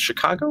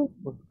Chicago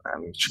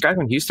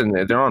and Houston,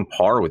 they're on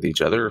par with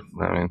each other.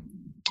 I mean,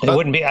 it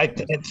wouldn't be.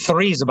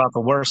 3 is about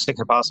the worst it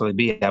could possibly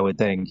be, I would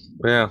think.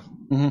 Yeah,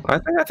 mm-hmm.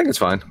 I think it's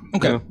fine.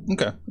 Okay, yeah.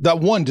 Okay. That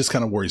 1 just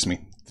kind of worries me.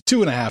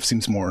 2.5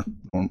 seems more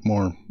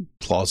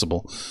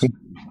plausible.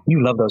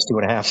 You love those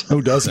 2.5.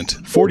 Who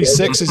doesn't?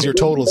 46 is your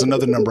total. Is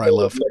another number I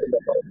love.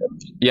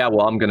 Yeah,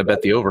 well, I'm going to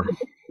bet the over.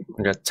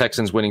 I got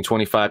Texans winning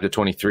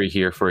 25-23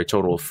 here for a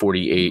total of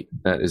 48.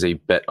 That is a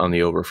bet on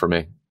the over for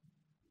me.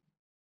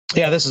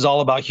 Yeah, this is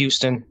all about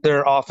Houston.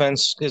 Their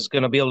offense is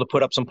going to be able to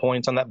put up some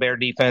points on that Bear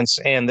defense,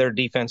 and their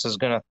defense is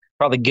going to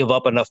probably give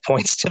up enough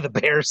points to the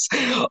Bears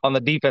on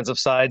the defensive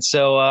side.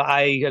 So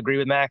I agree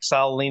with Max.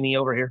 I'll lean the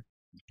over here.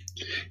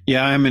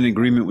 Yeah, I'm in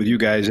agreement with you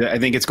guys. I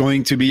think it's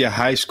going to be a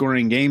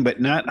high-scoring game, but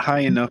not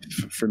high enough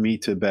for me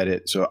to bet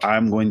it. So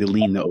I'm going to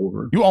lean the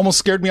over. You almost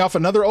scared me off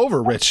another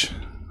over, Rich.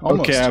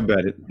 Almost. Okay, I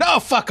bet it. No,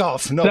 fuck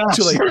off. No,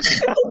 too late.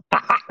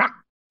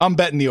 I'm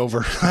betting the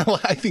over.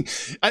 I think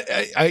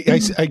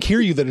I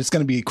hear you that it's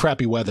going to be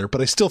crappy weather, but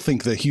I still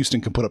think that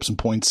Houston can put up some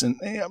points. And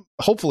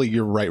hopefully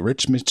you're right,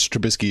 Rich. Mitch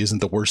Trubisky isn't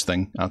the worst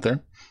thing out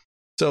there.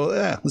 So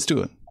let's do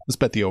it. Let's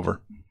bet the over.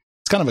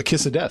 It's kind of a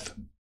kiss of death.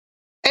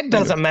 It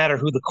doesn't matter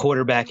who the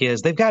quarterback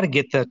is. They've got to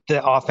get the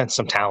offense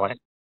some talent.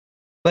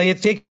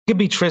 Like it could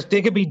be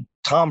it could be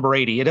Tom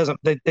Brady. It doesn't.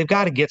 They've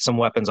got to get some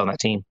weapons on that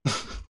team.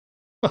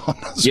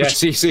 Yeah,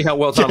 see how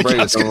well Tom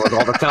Brady is doing with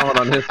all the talent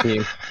on his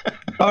team.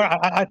 All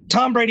right,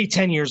 Tom Brady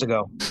 10 years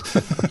ago.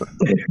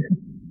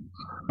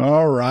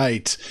 All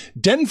right,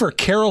 Denver,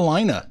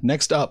 Carolina.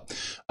 Next up,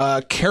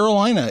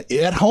 Carolina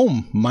at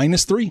home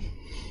 -3.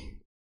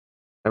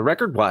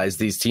 Record-wise,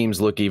 these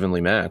teams look evenly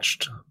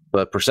matched.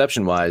 But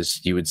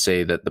perception-wise, you would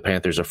say that the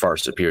Panthers are far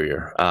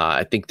superior.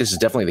 I think this is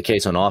definitely the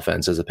case on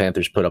offense, as the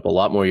Panthers put up a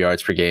lot more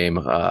yards per game,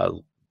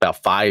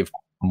 about 5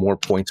 more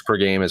points per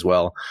game as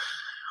well.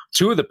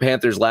 2 of the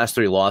Panthers' last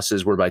 3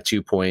 losses were by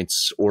 2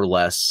 points or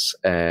less,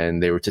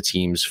 and they were to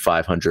teams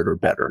 500 or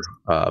better.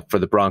 For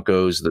the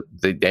Broncos,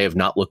 they have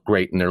not looked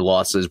great in their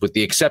losses, with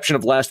the exception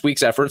of last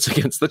week's efforts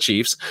against the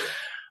Chiefs.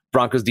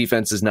 Broncos'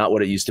 defense is not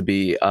what it used to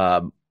be.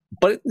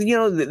 But,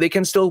 they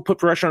can still put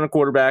pressure on a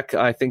quarterback.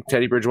 I think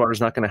Teddy Bridgewater is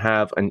not going to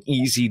have an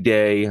easy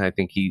day. I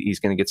think he's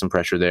going to get some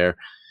pressure there.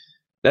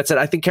 That said,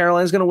 I think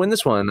Carolina's going to win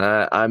this one.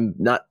 I'm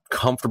not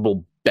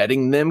comfortable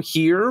betting them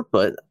here,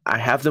 but I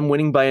have them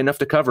winning by enough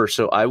to cover.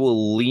 So I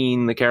will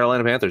lean the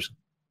Carolina Panthers.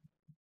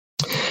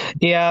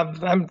 Yeah,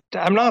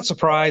 I'm not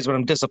surprised, but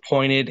I'm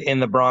disappointed in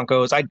the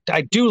Broncos. I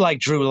do like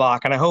Drew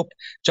Lock, and I hope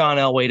John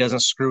Elway doesn't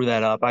screw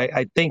that up.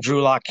 I think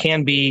Drew Lock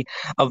can be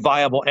a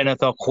viable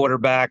NFL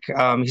quarterback.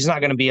 He's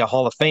not going to be a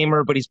Hall of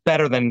Famer, but he's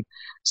better than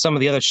some of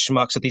the other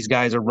schmucks that these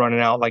guys are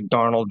running out, like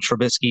Darnold,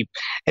 Trubisky.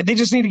 And they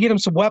just need to get him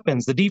some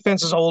weapons. The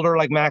defense is older,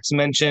 like Max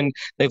mentioned.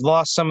 They've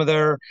lost some of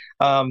their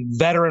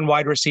veteran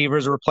wide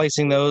receivers,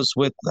 replacing those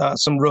with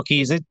some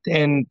rookies.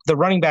 And the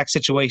running back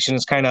situation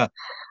is kind of,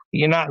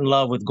 you're not in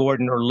love with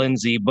Gordon or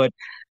Lindsey, but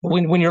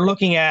when you're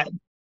looking at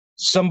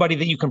somebody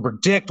that you can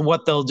predict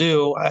what they'll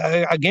do,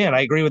 again,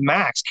 I agree with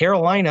Max.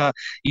 Carolina,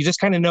 you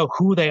just kind of know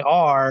who they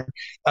are.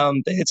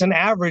 It's an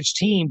average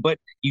team, but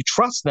you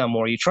trust them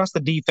more. You trust the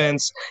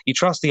defense. You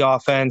trust the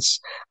offense.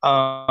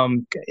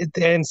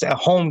 It's a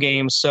home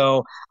game,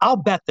 so I'll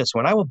bet this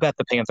one. I will bet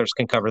the Panthers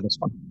can cover this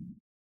one.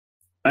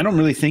 I don't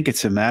really think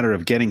it's a matter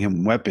of getting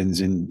him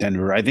weapons in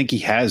Denver. I think he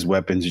has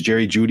weapons.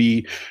 Jerry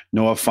Jeudy,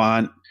 Noah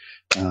Fant,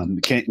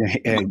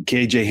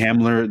 KJ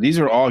Hamler, these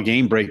are all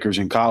game breakers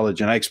in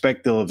college, and I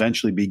expect they'll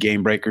eventually be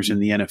game breakers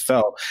in the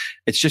NFL.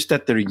 It's just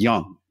that they're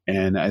young,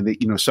 and I think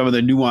some of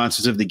the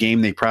nuances of the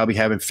game they probably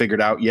haven't figured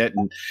out yet,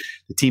 and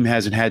the team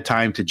hasn't had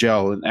time to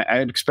gel. And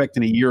I'd expect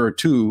in a year or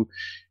two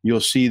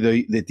you'll see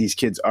that these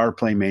kids are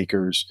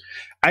playmakers.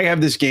 I have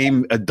this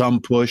game a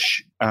dumb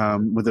push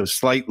with a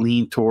slight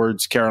lean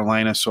towards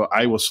Carolina, so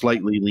I will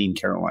slightly lean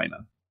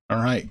Carolina.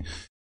 All right.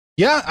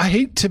 Yeah, I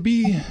hate to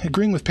be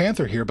agreeing with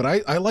Panther here, but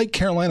I like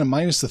Carolina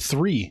minus the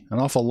 3 an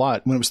awful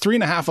lot. When it was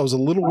 3.5, I was a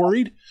little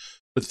worried,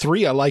 but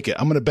 3, I like it.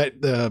 I'm going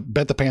to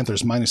bet the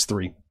Panthers minus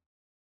 3.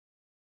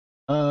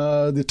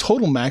 The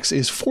total, Max,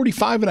 is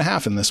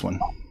 45.5 in this one.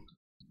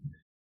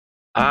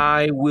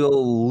 I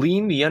will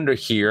lean the under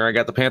here. I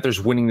got the Panthers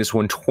winning this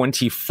one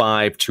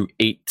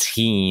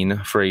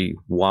 25-18 for a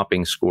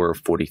whopping score of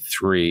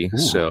 43. Ooh.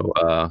 So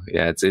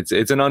yeah,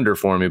 it's an under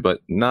for me,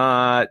 but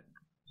not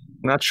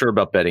sure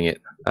about betting it.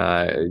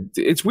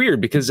 It's weird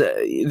because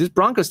this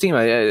Broncos team,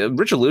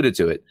 Rich alluded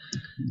to it.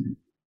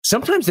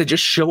 Sometimes they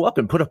just show up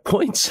and put up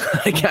points.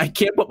 I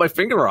can't put my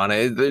finger on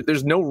it.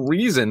 There's no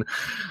reason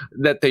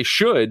that they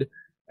should,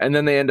 and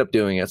then they end up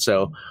doing it.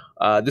 So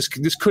this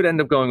could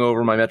end up going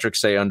over. My metrics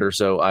say under,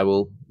 so I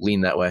will lean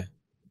that way.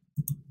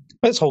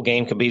 This whole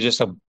game could be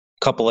just a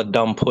couple of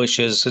dumb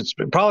pushes. It's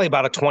probably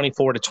about a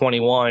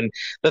 24-21.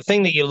 The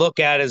thing that you look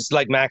at is,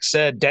 like Max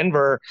said,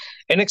 Denver,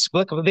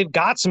 inexplicably, they've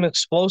got some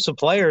explosive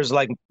players,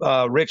 like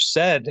Rich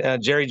said.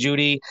 Jerry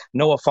Jeudy,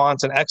 Noah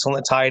Fant's an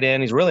excellent tight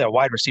end. He's really a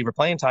wide receiver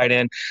playing tight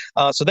end.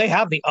 So they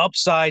have the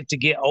upside to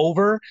get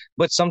over,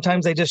 but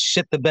sometimes they just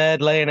shit the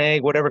bed, lay an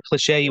egg, whatever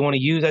cliche you want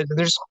to use.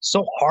 They're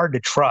so hard to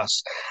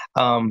trust.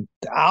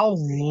 I'll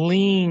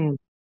lean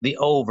the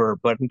over,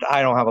 but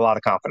I don't have a lot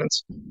of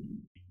confidence.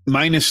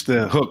 Minus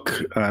the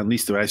hook, at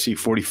least I see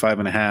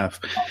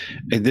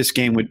 45.5. This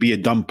game would be a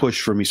dumb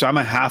push for me. So I'm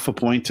a half a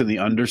point to the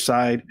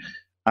underside.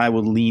 I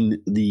will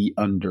lean the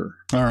under.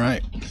 All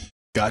right.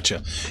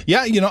 Gotcha.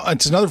 Yeah,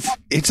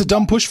 it's a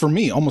dumb push for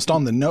me, almost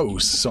on the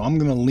nose. So I'm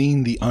going to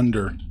lean the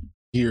under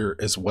here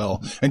as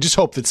well. And just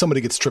hope that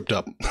somebody gets tripped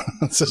up.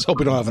 Let's just hope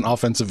we don't have an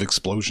offensive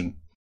explosion.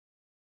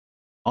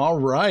 All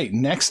right.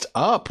 Next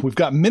up, we've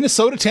got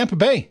Minnesota, Tampa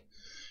Bay.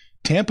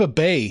 Tampa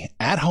Bay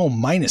at home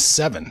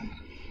 -7.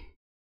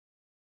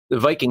 The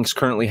Vikings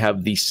currently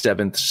have the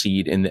 7th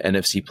seed in the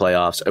NFC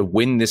playoffs. A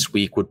win this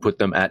week would put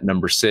them at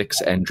number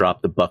 6 and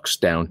drop the Bucs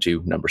down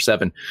to number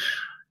 7.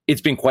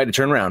 It's been quite a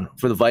turnaround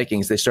for the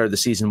Vikings. They started the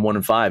season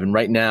 1-5, and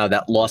right now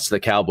that loss to the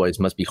Cowboys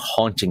must be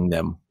haunting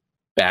them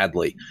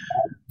badly.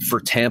 For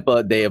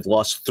Tampa, they have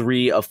lost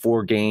 3 of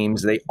 4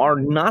 games. They are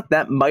not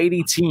that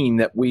mighty team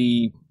that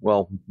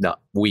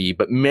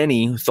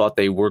many thought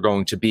they were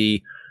going to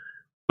be.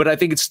 But I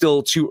think it's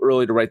still too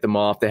early to write them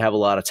off. They have a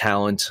lot of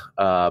talent.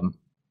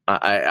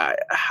 I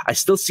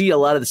still see a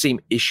lot of the same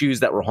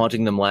issues that were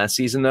haunting them last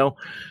season, though.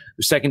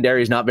 Their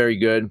secondary is not very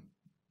good.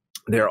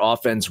 Their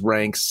offense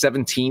ranks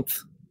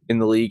 17th in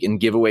the league in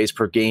giveaways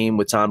per game,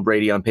 with Tom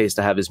Brady on pace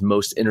to have his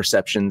most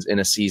interceptions in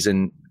a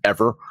season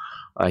ever.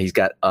 He's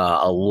got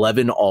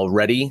 11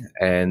 already,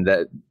 and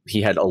that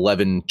he had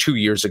 11 2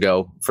 years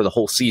ago for the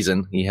whole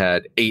season. He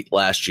had 8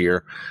 last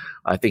year.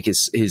 I think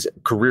his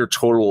career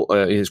total,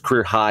 his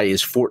career high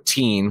is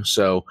 14.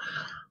 So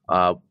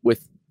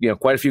with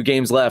quite a few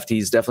games left,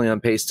 he's definitely on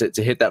pace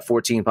to hit that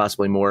 14,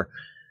 possibly more.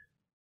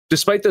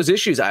 Despite those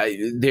issues,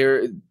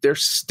 they're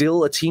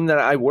still a team that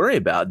I worry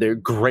about. They're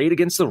great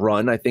against the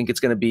run. I think it's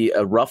going to be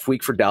a rough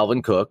week for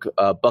Dalvin Cook.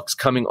 Bucs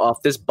coming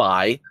off this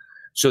bye,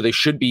 so they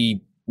should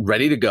be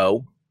ready to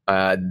go.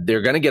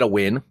 They're going to get a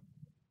win.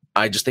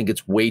 I just think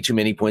it's way too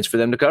many points for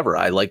them to cover.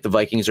 I like the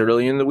Vikings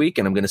early in the week,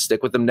 and I'm going to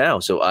stick with them now.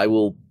 So I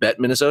will bet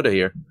Minnesota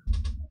here.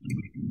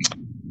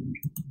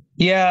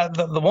 Yeah,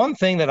 the one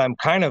thing that I'm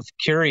kind of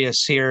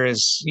curious here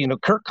is,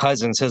 Kirk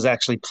Cousins has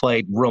actually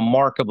played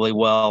remarkably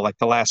well like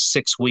the last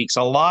 6 weeks.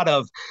 A lot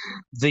of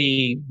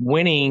the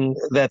winning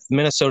that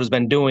Minnesota's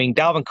been doing,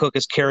 Dalvin Cook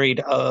has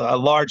carried a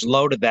large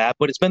load of that,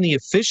 but it's been the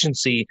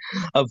efficiency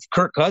of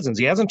Kirk Cousins.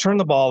 He hasn't turned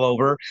the ball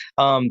over.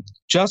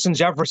 Justin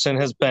Jefferson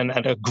has been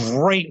a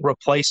great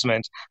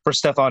replacement for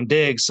Stephon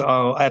Diggs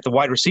at the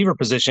wide receiver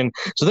position.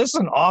 So this is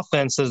an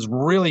offense that is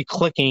really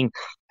clicking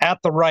at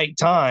the right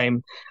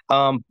time.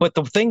 But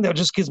the thing that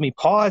just gives me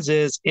pause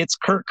is it's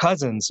Kirk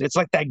Cousins. It's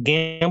like that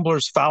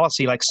gambler's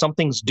fallacy, like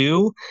something's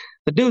due.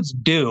 The dude's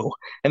due.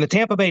 And the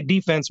Tampa Bay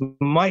defense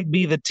might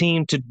be the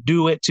team to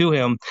do it to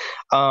him.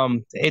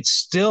 It's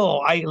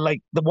still,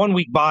 the 1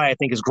 week bye, I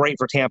think, is great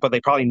for Tampa.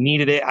 They probably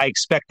needed it. I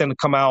expect them to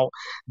come out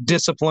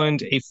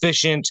disciplined,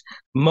 efficient,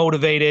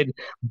 motivated.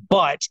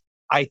 But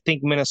I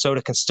think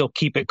Minnesota can still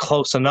keep it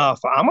close enough.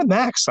 I'm with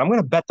Max. I'm going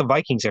to bet the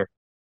Vikings here.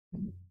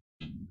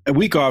 A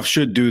week off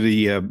should do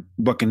the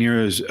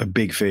Buccaneers a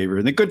big favor.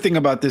 And the good thing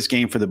about this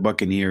game for the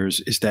Buccaneers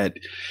is that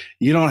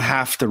you don't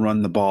have to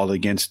run the ball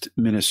against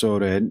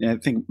Minnesota. And I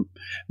think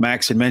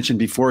Max had mentioned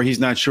before, he's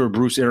not sure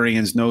Bruce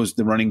Arians knows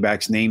the running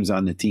backs' names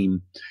on the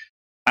team.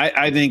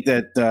 I think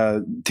that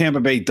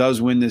Tampa Bay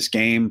does win this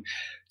game.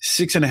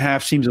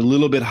 6.5 seems a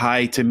little bit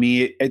high to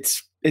me.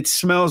 It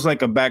smells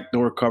like a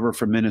backdoor cover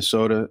for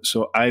Minnesota,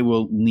 so I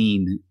will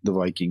lean the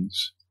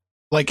Vikings.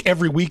 Like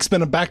every week's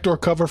been a backdoor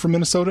cover for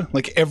Minnesota?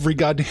 Like every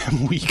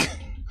goddamn week?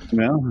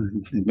 Well,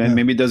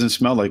 maybe it doesn't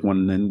smell like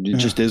one, and it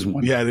just is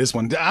one. Yeah, it is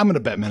one. I'm going to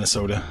bet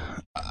Minnesota.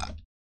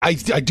 I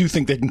do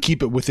think they can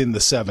keep it within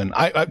the 7.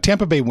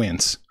 Tampa Bay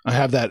wins. I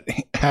have that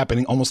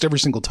happening almost every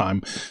single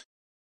time.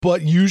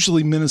 But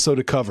usually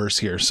Minnesota covers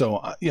here.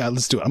 So, yeah,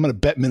 let's do it. I'm going to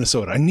bet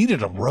Minnesota. I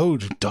needed a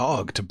road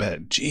dog to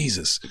bet.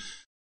 Jesus.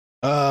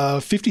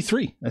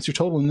 53. That's your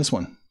total in this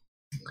one.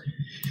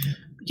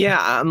 Yeah,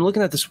 I'm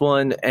looking at this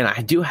one, and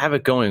I do have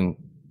it going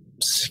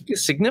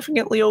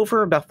significantly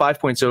over, about 5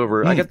 points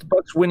over. I got the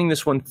Bucs winning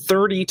this one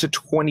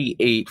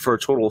 30-28 for a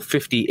total of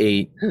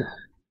 58.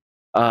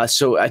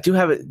 So I do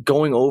have it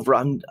going over.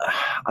 I'm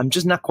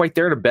just not quite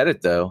there to bet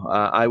it, though.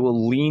 I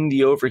will lean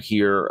the over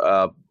here.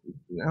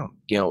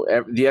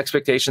 The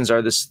expectations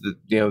are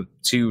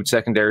two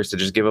secondaries to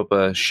just give up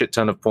a shit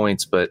ton of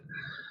points, but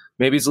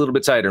maybe it's a little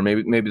bit tighter.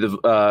 Maybe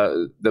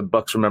the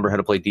Bucs remember how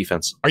to play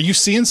defense. Are you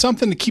seeing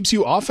something that keeps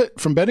you off it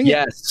from betting?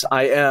 Yes,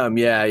 I am.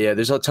 Yeah.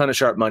 There's a ton of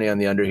sharp money on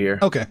the under here.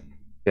 Okay.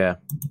 Yeah.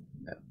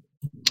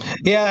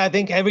 Yeah, I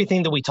think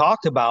everything that we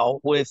talked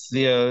about with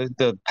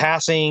the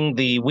passing,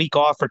 the week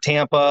off for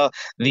Tampa,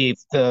 the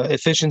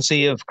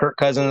efficiency of Kirk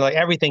Cousins, like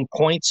everything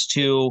points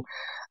to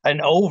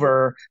an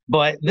over.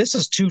 But this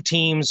is two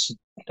teams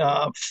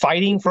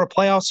fighting for a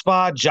playoff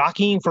spot,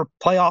 jockeying for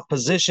playoff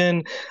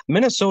position.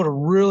 Minnesota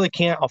really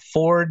can't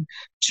afford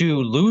to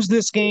lose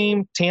this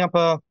game.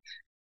 Tampa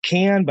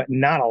can, but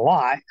not a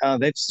lot.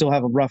 They still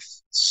have a rough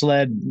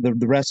sled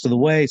the rest of the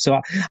way.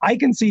 So I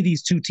can see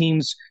these two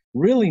teams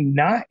really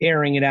not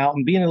airing it out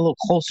and being a little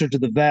closer to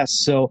the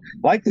vest. So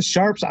like the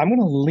Sharps, I'm going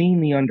to lean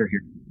the under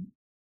here.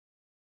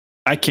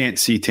 I can't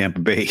see Tampa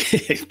Bay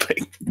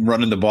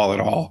running the ball at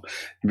all,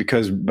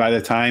 because by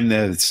the time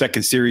the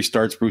second series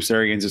starts, Bruce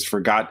Arians has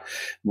forgot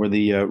where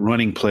the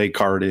running play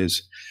card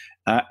is.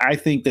 I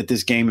think that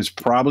this game is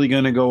probably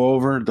going to go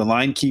over. The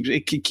line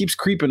keeps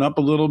creeping up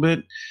a little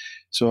bit,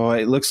 so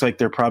it looks like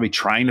they're probably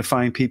trying to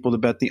find people to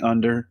bet the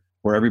under,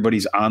 where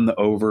everybody's on the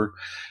over.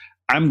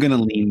 I'm going to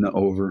lean the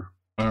over.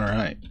 All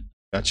right,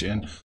 got you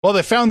in. Well,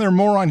 they found their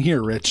moron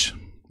here, Rich.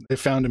 They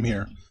found him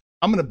here.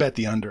 I'm going to bet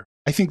the under.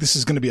 I think this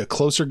is going to be a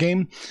closer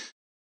game.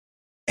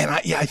 And I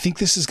think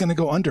this is going to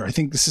go under. I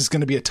think this is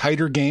going to be a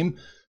tighter game.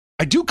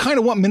 I do kind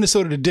of want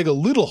Minnesota to dig a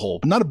little hole,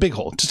 not a big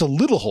hole, just a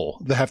little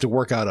hole they have to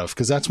work out of,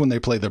 because that's when they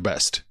play their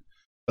best.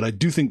 But I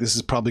do think this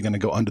is probably going to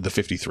go under the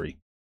 53.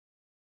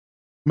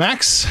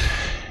 Max,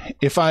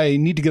 if I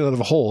need to get out of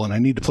a hole and I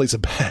need to place a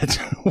bet,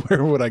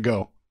 where would I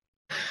go?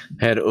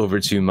 Head over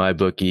to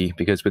MyBookie,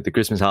 because with the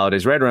Christmas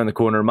holidays right around the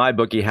corner,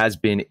 MyBookie has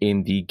been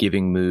in the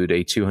giving mood.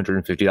 A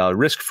 $250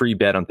 risk-free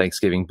bet on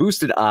Thanksgiving,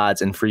 boosted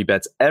odds and free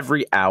bets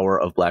every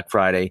hour of Black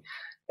Friday.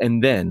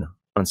 And then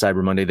on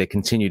Cyber Monday, they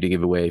continue to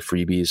give away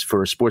freebies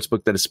for a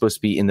sportsbook that is supposed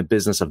to be in the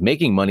business of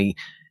making money.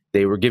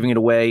 They were giving it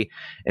away,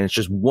 and it's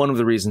just one of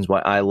the reasons why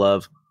I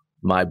love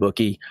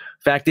MyBookie.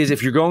 Fact is,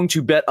 if you're going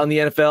to bet on the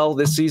NFL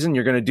this season,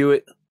 you're going to do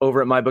it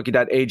over at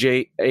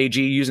mybookie.ag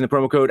using the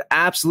promo code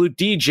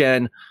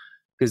AbsoluteDGen,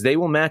 because they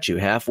will match you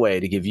halfway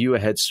to give you a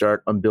head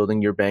start on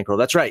building your bankroll.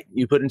 That's right.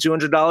 You put in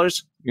 $200,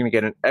 you're going to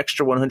get an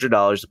extra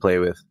 $100 to play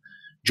with.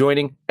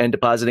 Joining and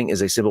depositing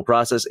is a simple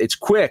process. It's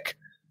quick.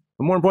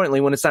 But more importantly,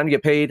 when it's time to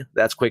get paid,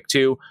 that's quick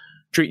too.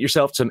 Treat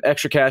yourself to some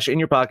extra cash in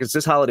your pockets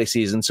this holiday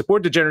season.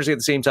 Support degeneracy at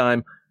the same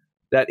time.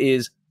 That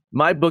is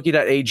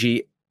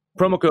mybookie.ag.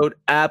 Promo code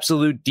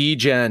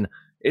AbsoluteDGen.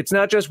 It's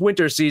not just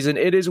winter season.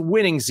 It is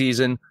winning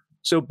season.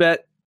 So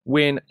bet,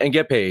 win, and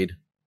get paid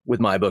with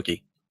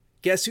MyBookie.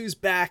 Guess who's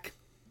back?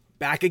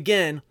 Back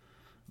again.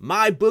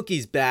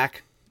 MyBookie's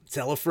back.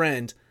 Tell a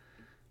friend.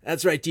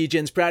 That's right,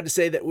 DGen's proud to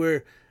say that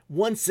we're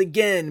once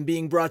again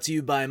being brought to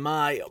you by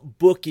my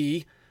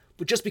bookie.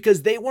 But just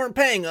because they weren't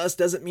paying us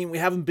doesn't mean we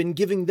haven't been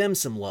giving them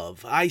some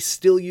love. I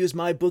still use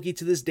my bookie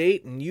to this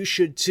date, and you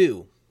should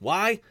too.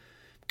 Why?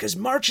 Because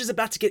March is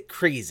about to get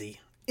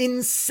crazy.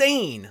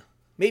 Insane.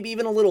 Maybe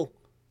even a little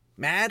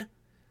mad.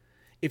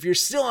 If you're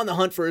still on the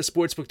hunt for a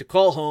sportsbook to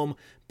call home,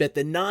 bet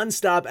the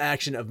non-stop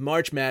action of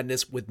March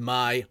Madness with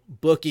my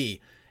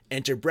bookie.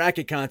 Enter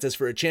bracket contests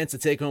for a chance to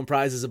take home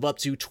prizes of up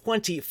to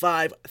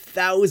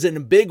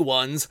 25,000 big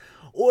ones,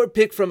 or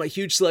pick from a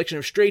huge selection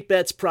of straight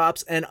bets,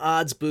 props, and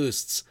odds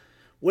boosts.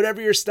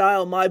 Whatever your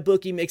style,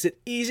 MyBookie makes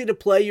it easy to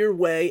play your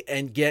way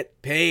and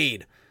get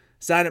paid.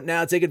 Sign up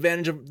now, take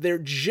advantage of their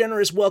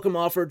generous welcome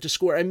offer to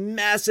score a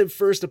massive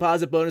first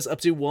deposit bonus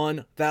up to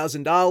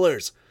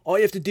 $1,000. All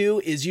you have to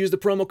do is use the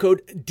promo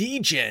code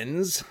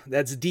DEGENS,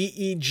 that's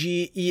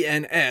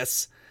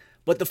DEGENS,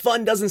 but the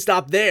fun doesn't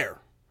stop there.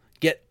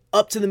 Get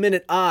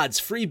up-to-the-minute odds,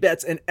 free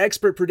bets, and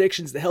expert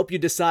predictions to help you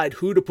decide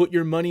who to put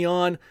your money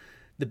on.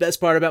 The best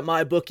part about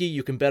MyBookie,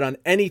 you can bet on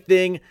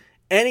anything,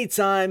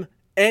 anytime,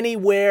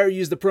 anywhere.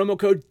 Use the promo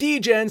code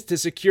DEGENS to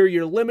secure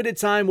your limited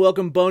time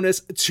welcome bonus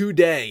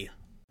today.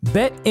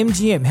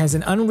 BetMGM has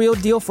an unreal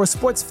deal for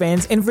sports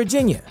fans in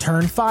Virginia.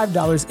 Turn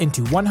 $5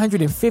 into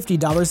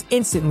 $150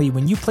 instantly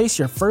when you place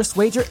your first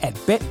wager at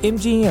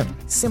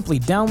BetMGM. Simply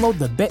download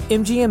the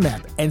BetMGM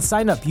app and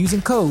sign up using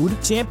code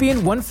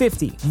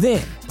Champion150.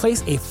 Then,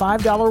 place a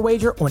 $5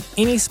 wager on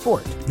any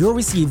sport. You'll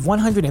receive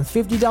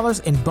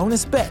 $150 in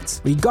bonus bets,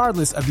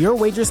 regardless of your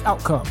wager's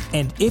outcome.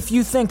 And if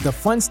you think the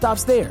fun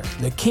stops there,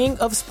 the king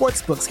of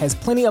sportsbooks has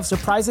plenty of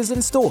surprises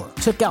in store.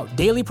 Check out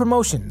daily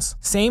promotions,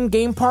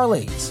 same-game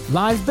parlays,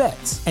 live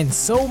bets, and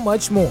so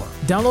much more.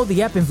 Download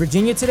the app in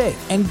Virginia today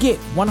and get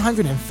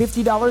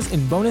 $150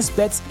 in bonus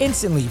bets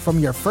instantly from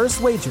your first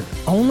wager.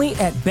 Only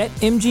at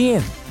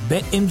BetMGM.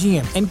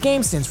 BetMGM and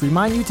GameSense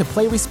remind you to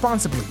play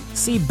responsibly.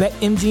 See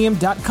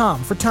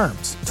BetMGM.com for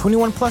terms.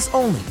 21 plus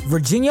only.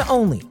 Virginia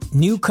only.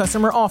 New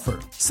customer offer.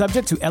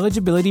 Subject to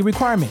eligibility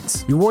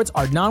requirements. Rewards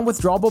are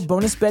non-withdrawable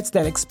bonus bets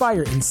that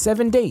expire in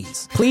 7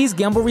 days. Please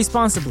gamble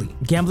responsibly.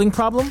 Gambling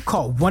problem?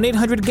 Call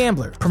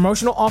 1-800-GAMBLER.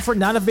 Promotional offer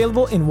not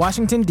available in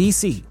Washington,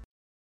 D.C.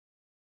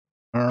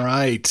 All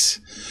right.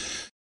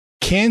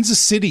 Kansas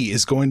City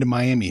is going to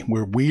Miami,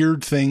 where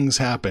weird things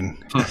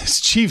happen.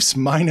 Chiefs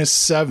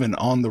 -7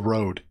 on the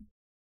road.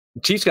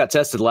 Chiefs got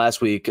tested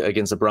last week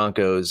against the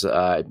Broncos.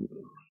 I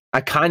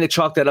kind of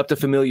chalked that up to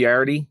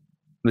familiarity,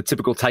 the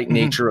typical tight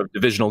nature of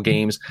divisional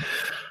games.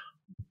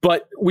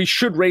 But we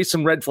should raise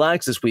some red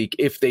flags this week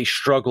if they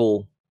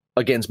struggle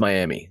against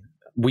Miami.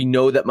 We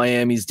know that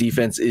Miami's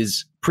defense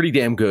is pretty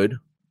damn good.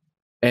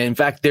 And in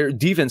fact, their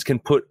defense can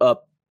put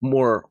up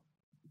more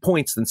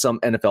points than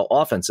some NFL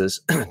offenses,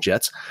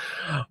 Jets.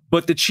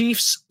 But the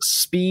Chiefs'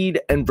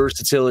 speed and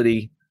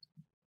versatility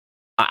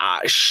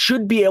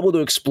should be able to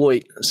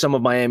exploit some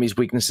of Miami's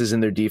weaknesses in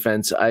their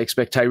defense. I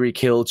expect Tyreek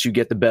Hill to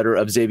get the better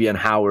of Xavier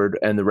Howard,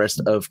 and the rest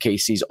of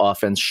KC's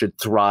offense should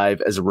thrive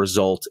as a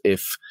result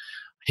if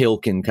Hill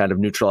can kind of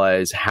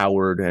neutralize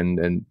Howard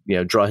and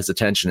draw his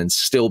attention and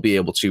still be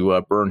able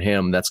to burn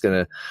him. That's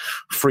going to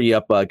free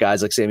up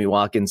guys like Sammy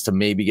Watkins to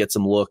maybe get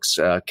some looks.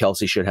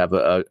 Kelsey should have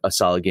a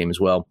solid game as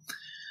well.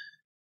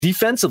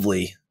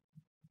 Defensively,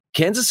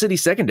 Kansas City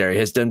secondary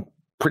has done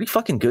pretty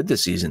fucking good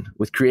this season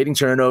with creating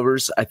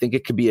turnovers. I think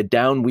it could be a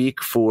down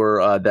week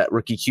for that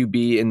rookie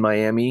QB in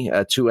Miami.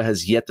 Tua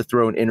has yet to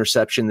throw an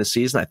interception this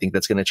season. I think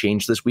that's going to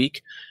change this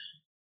week.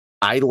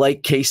 I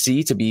like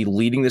KC to be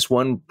leading this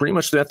one pretty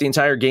much throughout the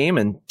entire game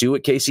and do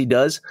what KC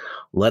does.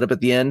 Let up at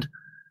the end.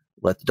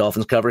 Let the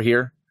Dolphins cover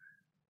here.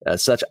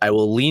 As such, I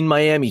will lean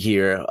Miami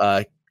here.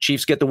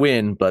 Chiefs get the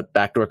win, but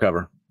backdoor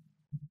cover.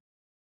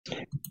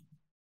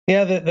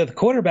 Yeah, the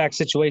quarterback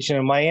situation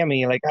in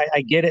Miami, like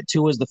I get it.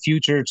 Tua is the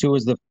future. Tua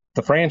is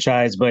the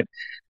franchise, but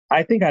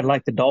I think I'd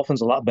like the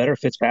Dolphins a lot better if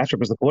Fitzpatrick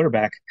was the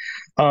quarterback.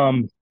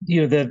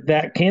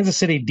 That Kansas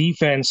City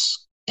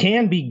defense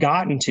can be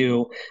gotten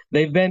to.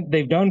 They've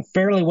done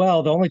fairly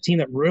well. The only team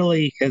that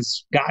really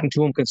has gotten to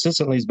them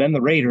consistently has been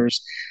the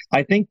Raiders.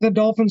 I think the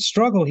Dolphins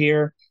struggle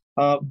here.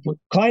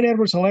 Clyde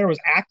Edwards-Helaire was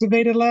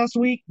activated last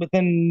week, but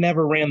then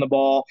never ran the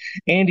ball.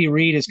 Andy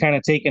Reid has kind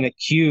of taken a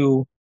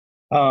cue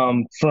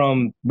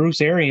from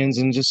Bruce Arians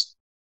and just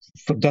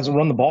doesn't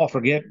run the ball.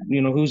 Forget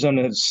who's on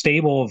a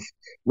stable of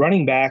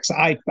running backs.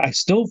 I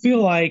still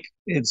feel like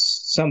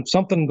it's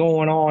something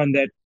going on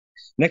that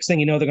next thing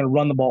you know, they're going to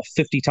run the ball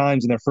 50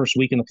 times in their first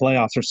week in the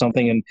playoffs or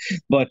something.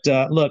 But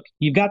look,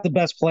 you've got the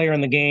best player in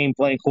the game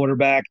playing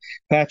quarterback,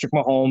 Patrick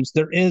Mahomes.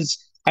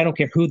 I don't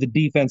care who the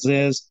defense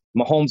is.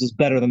 Mahomes is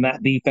better than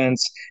that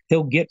defense.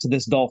 He'll get to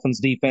this Dolphins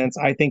defense.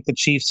 I think the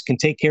Chiefs can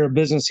take care of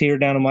business here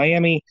down in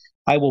Miami.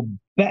 I will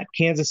bet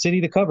Kansas City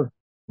to cover.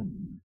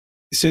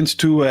 Since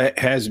Tua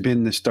has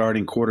been the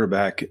starting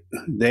quarterback,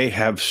 they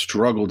have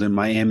struggled in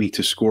Miami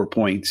to score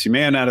points. He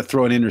may not have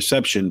thrown an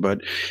interception,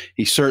 but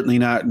he's certainly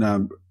not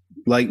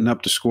lighting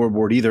up the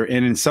scoreboard either.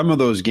 And in some of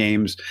those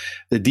games,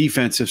 the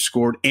defense have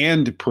scored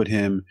and put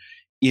him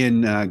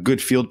in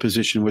good field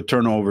position with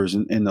turnovers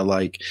and the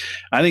like.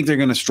 I think they're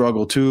going to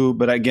struggle too.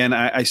 But again,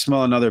 I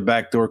smell another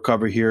backdoor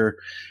cover here.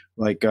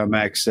 Like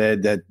Max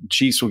said, that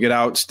Chiefs will get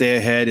out, stay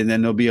ahead, and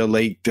then there'll be a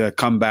late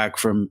comeback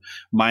from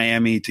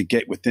Miami to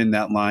get within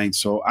that line.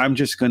 So I'm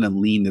just going to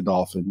lean the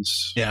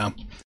Dolphins. Yeah.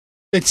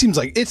 It seems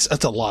like it's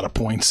a lot of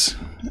points.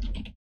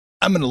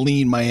 I'm going to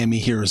lean Miami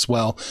here as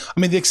well. I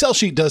mean, the Excel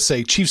sheet does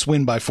say Chiefs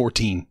win by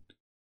 14.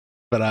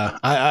 But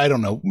I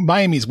don't know.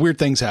 Miami's weird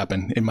things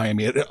happen in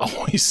Miami. It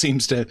always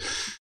seems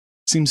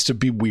to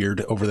be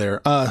weird over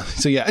there.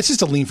 So yeah, it's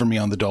just a lean for me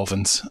on the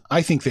Dolphins.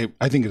 I think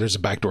there's a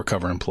backdoor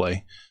cover in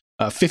play.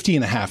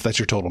 50.5. That's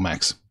your total,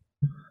 Max.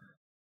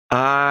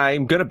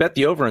 I'm going to bet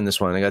the over in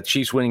this one. I got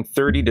Chiefs winning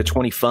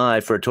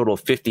 30-25 for a total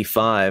of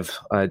 55.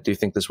 I do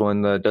think this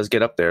one does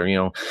get up there. You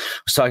know, I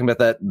was talking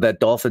about that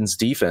Dolphins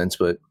defense,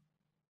 but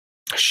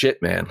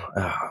shit, man.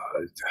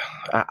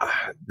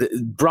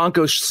 The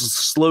Broncos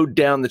slowed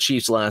down the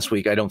Chiefs last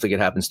week. I don't think it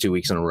happens 2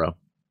 weeks in a row.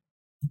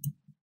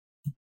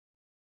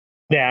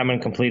 Yeah, I'm in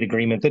complete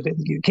agreement.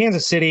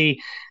 Kansas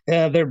City,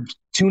 they're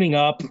tuning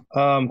up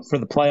for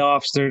the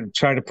playoffs. They're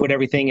trying to put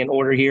everything in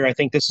order here. I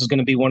think this is going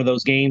to be one of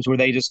those games where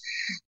they just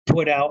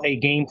put out a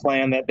game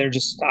plan that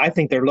I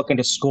think they're looking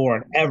to score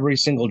on every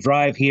single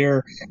drive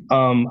here.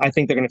 I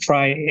think they're going to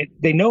try it.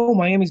 They know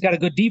Miami's got a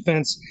good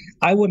defense.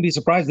 I wouldn't be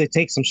surprised if they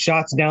take some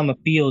shots down the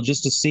field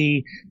just to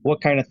see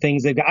what kind of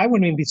things they've got. I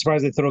wouldn't even be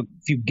surprised if they throw a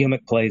few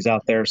gimmick plays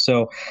out there.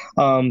 So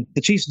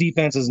the Chiefs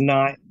defense is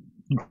not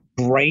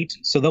great,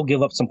 so they'll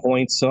give up some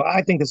points. So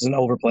I think this is an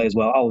overplay as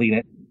well. I'll lean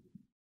it.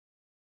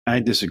 I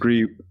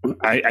disagree.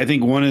 I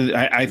think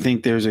I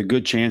think there's a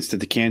good chance that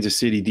the Kansas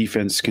City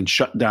defense can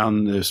shut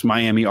down this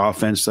Miami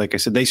offense. Like I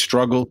said, they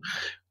struggle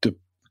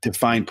to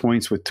find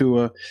points with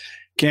Tua.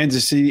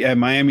 Kansas City,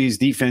 Miami's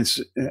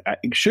defense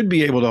should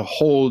be able to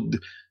hold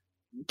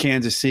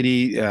Kansas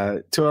City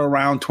to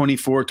around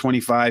 24,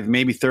 25,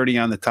 maybe 30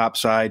 on the top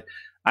side.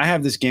 I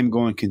have this game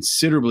going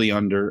considerably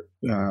under.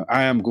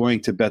 I am going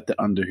to bet the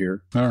under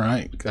here. All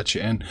right,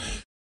 gotcha. And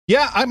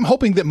yeah, I'm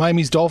hoping that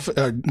Miami's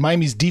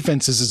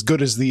defense is as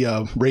good as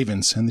the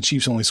Ravens, and the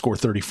Chiefs only score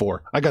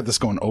 34. I got this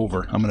going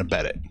over. I'm going to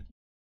bet it.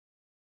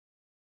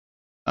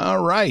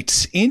 All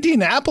right,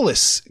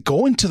 Indianapolis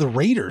going to the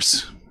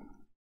Raiders.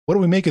 What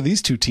do we make of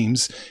these two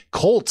teams?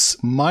 Colts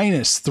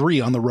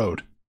 -3 on the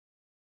road.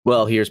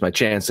 Well, here's my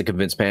chance to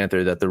convince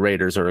Panther that the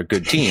Raiders are a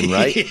good team,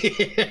 right?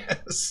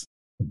 Yes.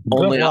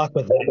 I'm not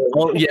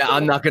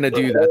going to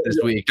do that this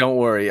week. Don't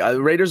worry. The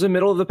Raiders are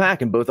middle of the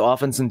pack in both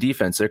offense and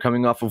defense. They're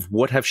coming off of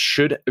what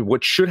should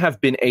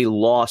have been a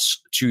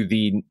loss to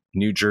the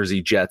New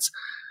Jersey Jets.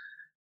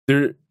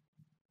 They're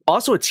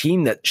also a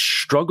team that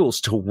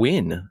struggles to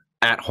win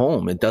at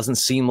home. It doesn't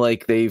seem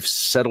like they've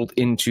settled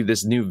into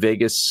this new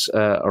Vegas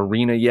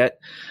arena yet.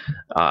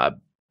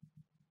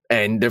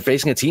 And they're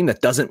facing a team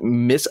that doesn't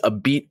miss a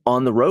beat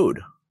on the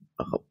road.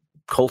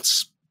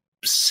 Colts,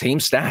 same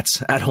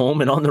stats at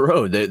home and on the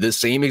road. They're the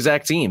same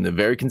exact team. They're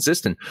very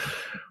consistent.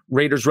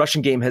 Raiders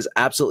rushing game has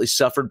absolutely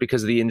suffered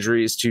because of the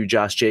injuries to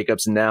Josh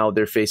Jacobs. Now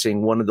they're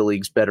facing one of the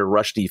league's better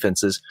rush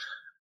defenses.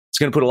 It's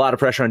going to put a lot of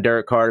pressure on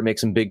Derek Carr to make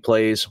some big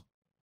plays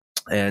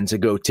and to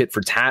go tit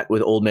for tat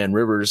with Old Man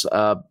Rivers.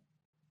 I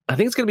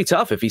think it's going to be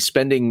tough if he's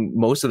spending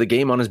most of the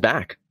game on his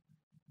back.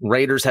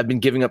 Raiders have been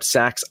giving up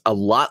sacks a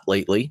lot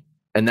lately,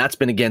 and that's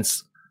been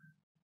against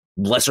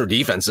lesser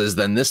defenses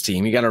than this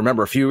team. You got to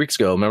remember a few weeks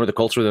ago, the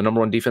Colts were the number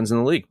one defense in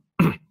the league.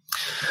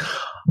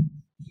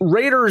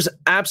 Raiders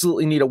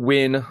absolutely need a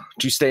win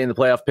to stay in the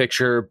playoff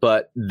picture,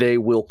 but they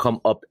will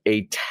come up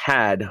a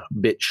tad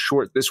bit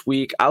short this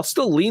week. I'll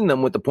still lean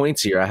them with the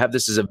points here. I have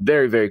this as a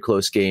very, very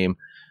close game,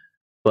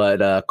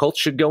 but Colts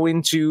should go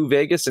into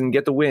Vegas and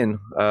get the win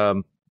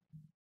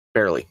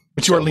barely.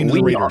 But you are leaning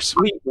the Raiders.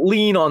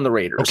 Lean on the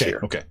Raiders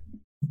here. Okay.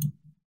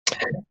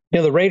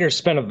 The Raiders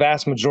spent a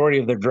vast majority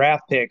of their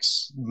draft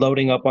picks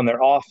loading up on their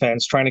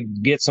offense, trying to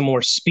get some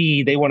more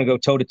speed. They want to go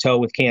toe-to-toe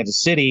with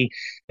Kansas City.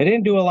 They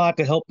didn't do a lot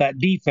to help that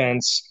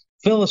defense.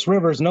 Phyllis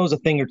Rivers knows a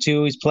thing or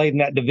two. He's played in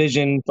that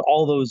division for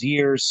all those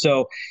years,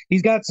 so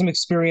he's got some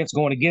experience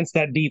going against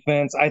that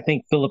defense. I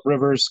think Phillip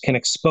Rivers can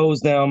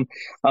expose them.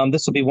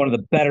 This will be one of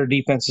the better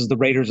defenses the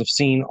Raiders have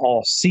seen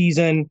all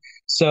season.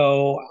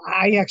 So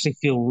I actually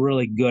feel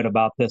really good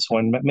about this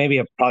one. Maybe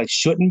I probably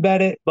shouldn't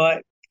bet it,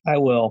 but I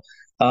will.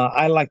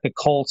 I like the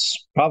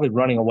Colts probably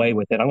running away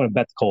with it. I'm going to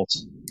bet the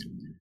Colts.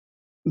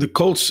 The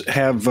Colts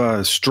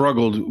have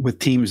struggled with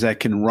teams that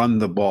can run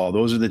the ball.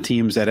 Those are the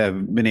teams that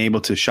have been able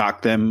to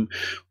shock them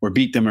or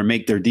beat them or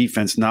make their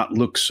defense not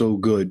look so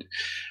good.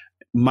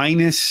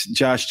 Minus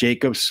Josh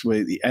Jacobs,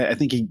 I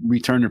think he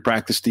returned to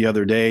practice the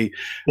other day.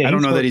 Yeah, I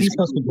don't know that he's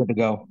supposed to be good to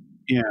go.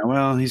 Yeah,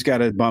 well, he's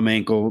got a bum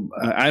ankle.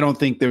 I don't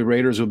think the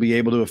Raiders will be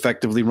able to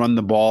effectively run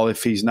the ball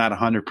if he's not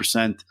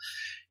 100%.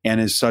 And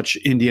as such,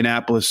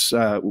 Indianapolis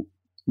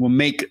will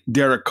make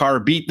Derek Carr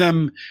beat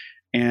them.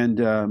 And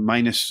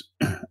minus,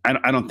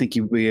 I don't think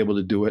he'll be able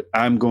to do it.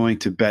 I'm going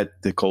to bet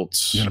the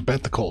Colts. You're going to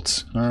bet the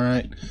Colts. All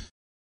right.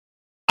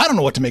 I don't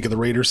know what to make of the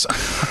Raiders.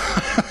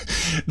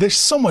 They're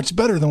so much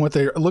better than what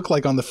they look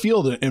like on the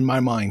field in my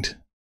mind.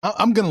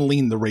 I'm going to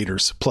lean the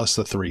Raiders plus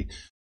the 3.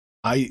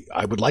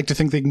 I would like to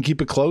think they can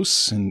keep it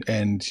close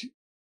and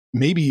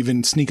maybe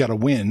even sneak out a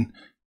win.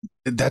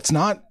 That's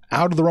not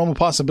out of the realm of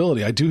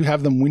possibility. I do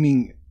have them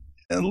winning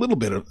a little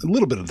bit of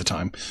the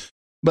time,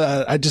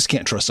 but I just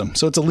can't trust them.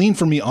 So it's a lean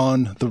for me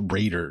on the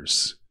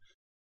Raiders.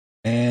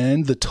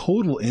 And the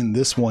total in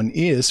this one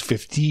is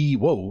 50.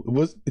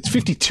 It's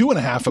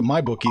 52.5 at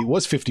my bookie. It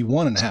was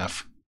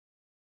 51.5.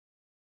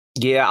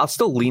 Yeah, I'll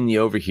still lean the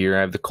over here.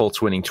 I have the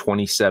Colts winning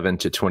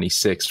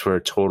 27-26 for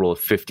a total of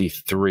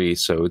 53.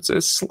 So it's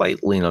a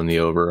slight lean on the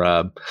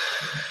over.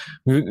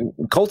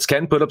 Colts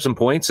can put up some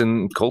points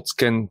and Colts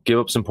can give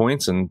up some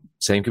points, and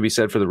same could be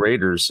said for the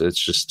Raiders.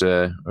 It's just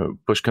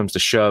push comes to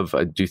shove.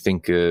 I do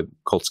think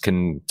Colts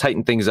can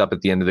tighten things up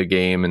at the end of the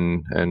game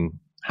and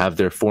have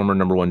their former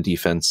number 1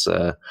 defense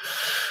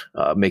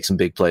make some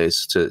big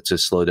plays to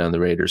slow down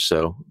the Raiders.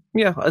 So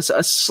yeah, a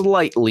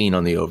slight lean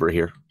on the over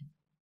here.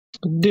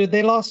 Dude,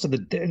 they lost to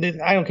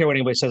I don't care what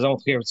anybody says. I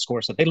don't care what the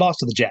score said. They lost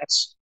to the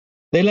Jets.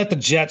 They let the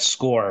Jets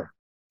score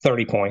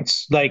 30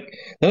 points. Like,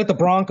 they let the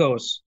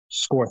Broncos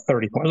score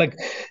 30 points. Like,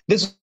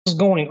 this is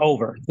going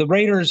over. The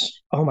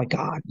Raiders, oh my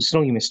God, just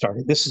don't even start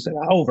it. This is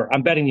over.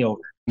 I'm betting the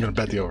over. You're going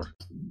to bet the over.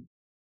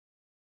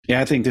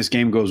 Yeah, I think this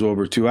game goes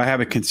over too. I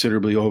have it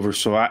considerably over.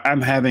 So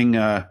I'm having,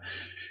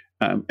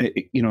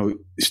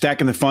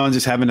 stacking the funds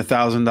is having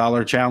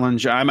 $1,000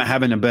 challenge. I'm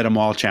having a bet them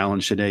all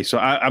challenge today. So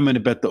I'm going to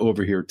bet the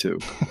over here too.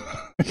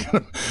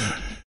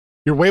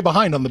 You're way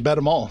behind on the bet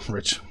them all,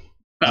 Rich.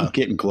 I'm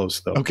getting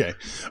close though. Okay.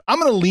 I'm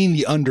going to lean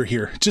the under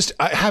here.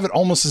 I have it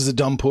almost as a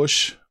dumb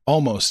push.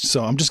 Almost.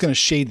 So I'm just going to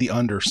shade the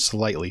under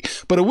slightly.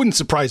 But it wouldn't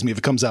surprise me if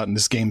it comes out in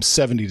this game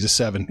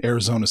 70-7,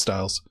 Arizona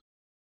styles.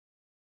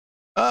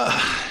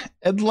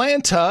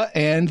 Atlanta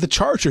and the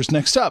Chargers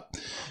next up.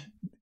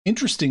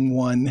 Interesting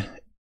one.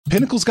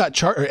 Pinnacle's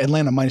got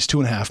Atlanta minus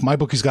 2.5. My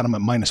bookie's got them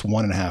at minus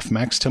 1.5.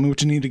 Max, tell me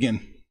what you need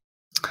again.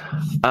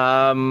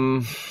 I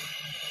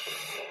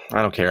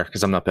don't care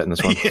because I'm not betting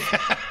this one.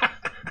 Yeah.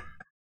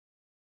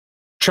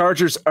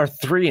 Chargers are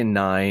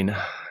 3-9,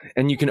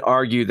 and you can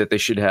argue that they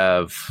should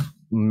have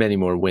many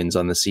more wins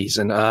on the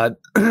season.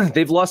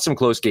 They've lost some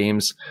close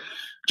games.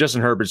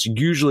 Justin Herbert's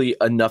usually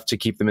enough to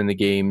keep them in the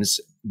games.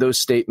 Those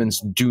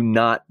statements do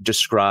not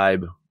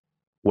describe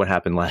what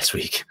happened last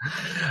week.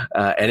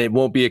 And it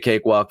won't be a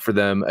cakewalk for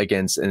them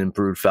against an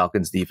improved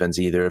Falcons defense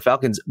either.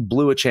 Falcons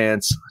blew a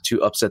chance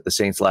to upset the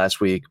Saints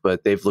last week,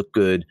 but they've looked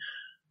good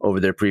over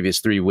their previous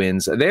 3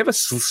 wins. They have a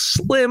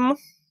slim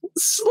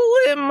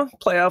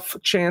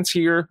playoff chance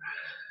here,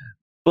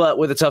 but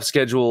with a tough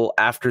schedule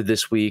after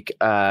this week,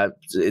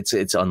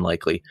 it's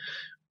unlikely.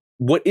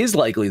 What is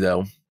likely,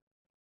 though,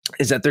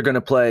 is that they're going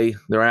to play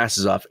their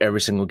asses off every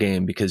single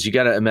game, because you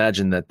got to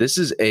imagine that this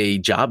is a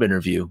job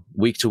interview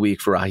week to week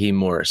for Raheem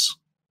Morris.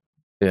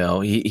 You know,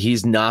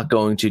 he's not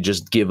going to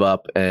just give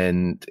up,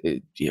 and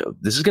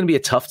this is going to be a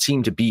tough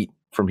team to beat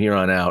from here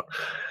on out.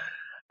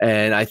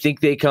 And I think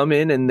they come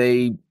in and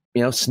they,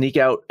 sneak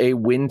out a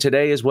win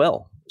today as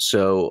well.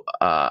 So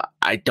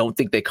I don't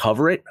think they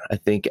cover it. I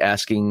think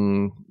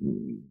asking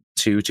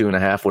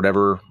 2.5,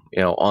 whatever,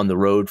 on the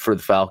road for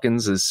the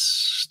Falcons is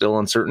still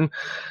uncertain.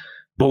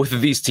 Both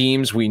of these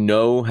teams we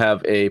know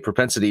have a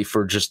propensity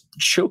for just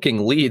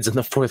choking leads in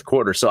the fourth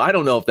quarter. So I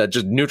don't know if that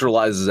just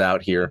neutralizes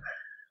out here.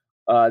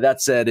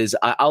 That said,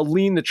 I'll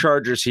lean the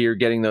Chargers here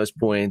getting those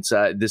points.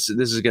 This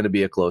is going to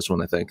be a close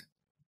one, I think.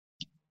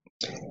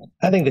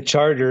 I think the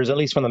Chargers, at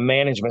least from the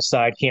management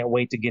side, can't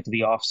wait to get to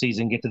the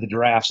offseason, get to the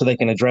draft so they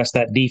can address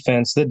that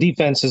defense. The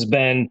defense has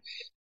been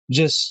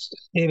just,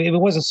 if it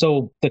wasn't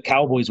so the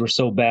Cowboys were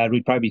so bad,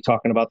 we'd probably be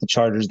talking about the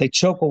Chargers. They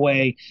choke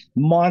away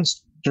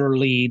monster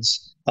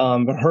leads.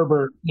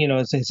 Herbert,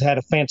 has had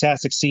a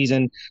fantastic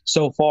season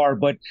so far,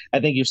 but I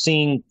think you're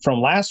seeing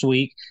from last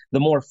week, the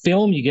more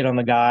film you get on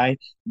the guy,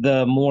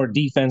 the more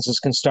defenses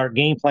can start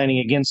game planning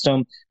against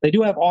him. They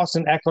do have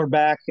Austin Eckler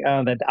back.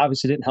 That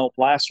obviously didn't help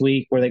last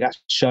week where they got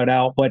shut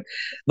out. But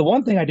the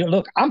one thing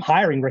I'm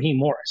hiring Raheem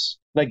Morris.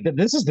 Like,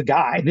 this is the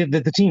guy.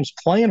 The team's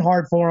playing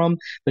hard for him.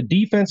 The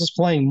defense is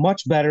playing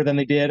much better than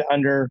they did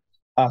under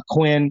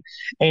Quinn,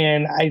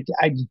 and I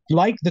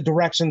like the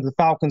direction the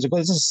Falcons are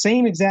going. It's the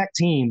same exact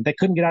team that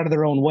couldn't get out of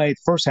their own way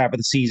the first half of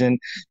the season,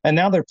 and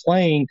now they're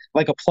playing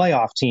like a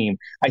playoff team.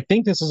 I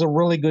think this is a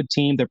really good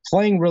team. They're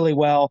playing really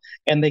well,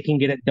 and they can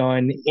get it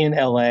done in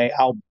LA.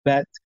 I'll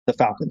bet the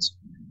Falcons.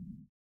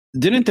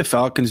 Didn't the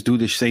Falcons do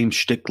the same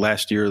shtick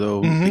last year,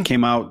 though? Mm-hmm. They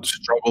came out,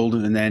 struggled,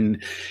 and then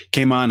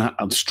came on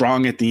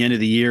strong at the end of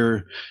the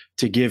year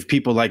to give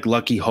people like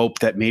Lucky hope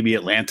that maybe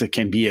Atlanta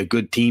can be a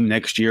good team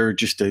next year,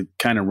 just to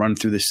kind of run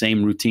through the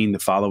same routine the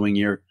following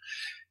year.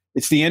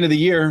 It's the end of the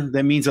year.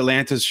 That means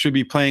Atlanta should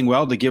be playing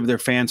well to give their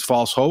fans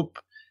false hope.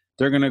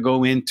 They're going to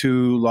go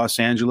into Los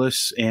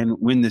Angeles and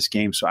win this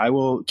game. So I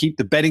will keep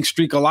the betting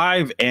streak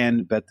alive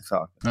and bet the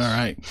Falcons. All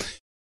right.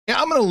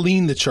 Yeah, I'm going to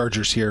lean the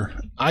Chargers here.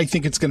 I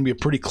think it's going to be a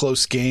pretty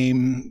close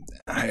game.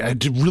 I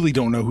really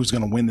don't know who's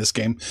going to win this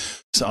game.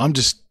 So I'm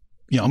just,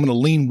 I'm going to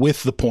lean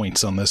with the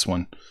points on this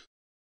one.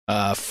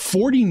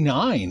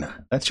 49.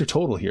 That's your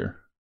total here.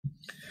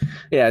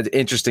 Yeah, it's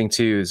interesting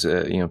too. Is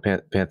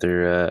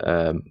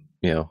Panther?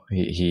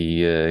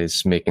 He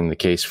is making the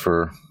case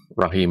for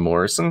Raheem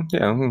Morrison.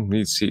 Yeah,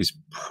 he's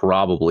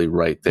probably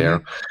right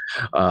there.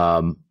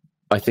 Mm-hmm.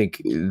 I think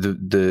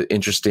the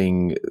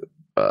interesting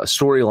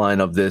storyline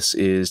of this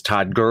is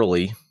Todd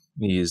Gurley.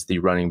 He is the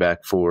running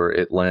back for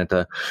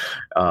Atlanta.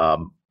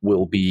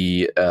 Will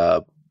be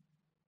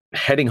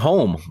heading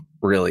home,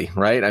 really,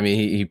 right? I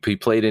mean, he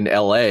played in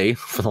LA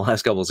for the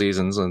last couple of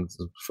seasons and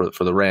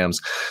for the Rams.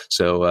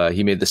 So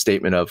he made the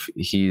statement of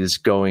he's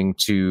going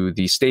to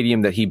the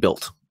stadium that he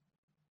built.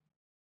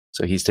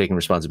 So he's taking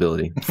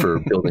responsibility for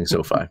building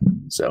SoFi.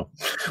 So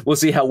we'll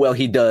see how well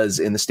he does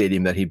in the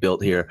stadium that he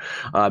built here.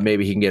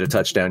 Maybe he can get a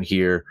touchdown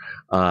here.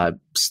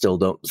 Still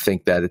don't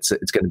think that it's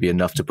going to be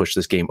enough to push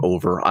this game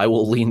over. I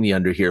will lean the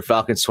under here.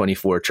 Falcons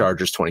 24,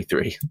 Chargers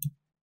 23.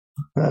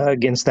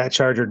 Against that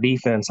Charger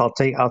defense, I'll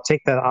take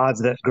that odds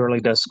that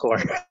Gurley does score.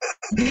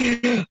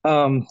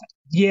 I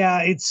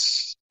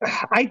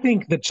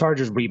think the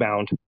Chargers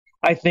rebound.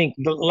 I think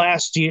the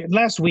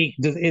last week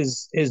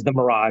is the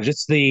mirage.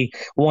 It's the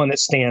one that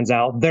stands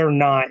out. They're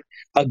not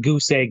a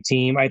goose egg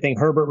team. I think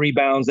Herbert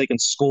rebounds. They can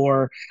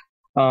score.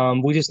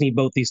 We just need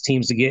both these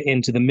teams to get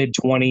into the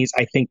mid-20s.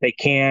 I think they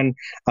can.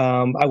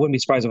 I wouldn't be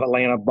surprised if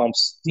Atlanta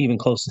bumps even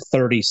close to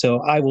 30. So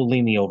I will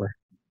lean the over.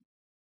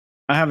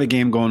 I have the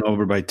game going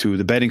over by 2.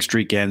 The betting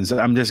streak ends.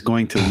 I'm just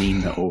going to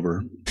lean the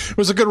over. It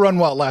was a good run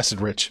while it lasted,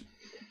 Rich.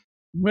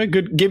 Well,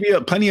 good. Give you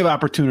plenty of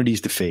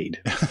opportunities to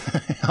fade.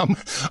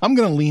 I'm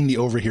going to lean the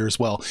over here as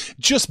well.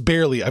 Just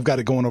barely. I've got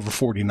it going over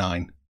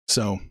 49.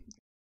 So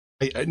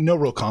no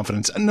real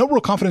confidence. No real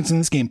confidence in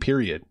this game,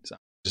 period. So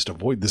just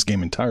avoid this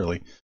game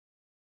entirely.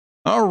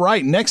 All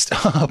right. Next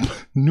up,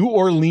 New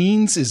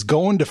Orleans is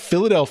going to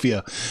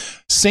Philadelphia.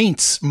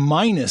 Saints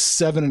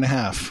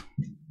 -7.5.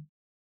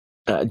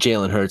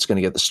 Jalen Hurts going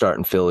to get the start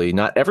in Philly.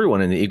 Not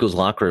everyone in the Eagles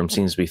locker room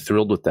seems to be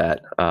thrilled with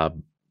that.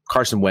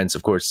 Carson Wentz,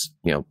 of course,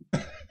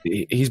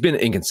 he's been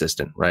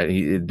inconsistent, right?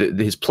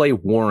 His play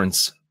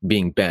warrants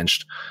being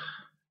benched.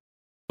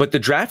 But the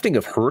drafting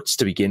of Hurts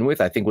to begin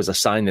with, I think, was a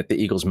sign that the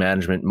Eagles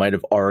management might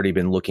have already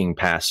been looking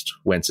past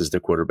Wentz as their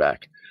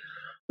quarterback.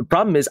 The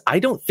problem is, I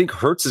don't think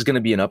Hurts is going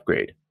to be an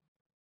upgrade.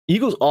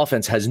 Eagles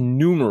offense has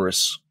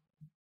numerous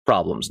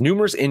problems,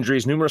 numerous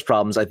injuries, numerous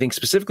problems. I think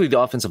specifically the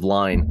offensive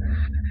line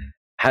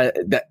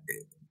that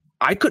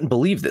I couldn't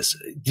believe this.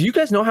 Do you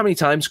guys know how many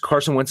times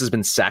Carson Wentz has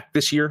been sacked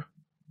this year?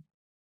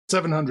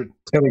 700.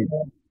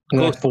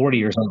 Like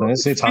 40 or something.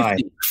 It's 50, high.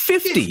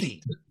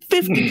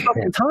 50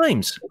 fucking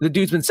times the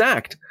dude's been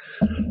sacked.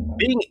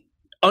 Being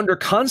under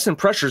constant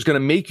pressure is going to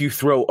make you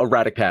throw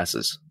erratic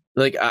passes.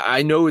 Like,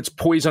 I know it's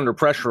poise under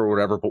pressure or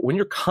whatever, but when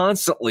you're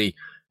constantly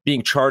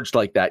being charged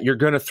like that, you're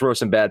going to throw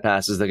some bad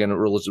passes that are going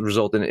to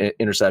result in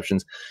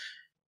interceptions.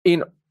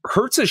 In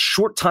Hurts'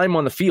 short time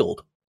on the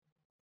field,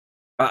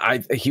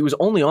 he was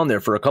only on there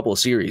for a couple of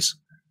series,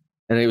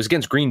 and it was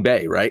against Green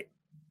Bay, right?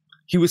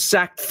 He was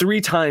sacked 3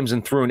 times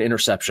and threw an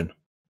interception.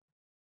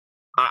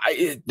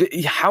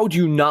 How do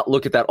you not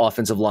look at that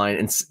offensive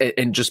line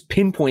and just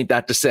pinpoint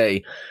that to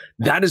say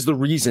that is the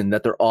reason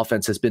that their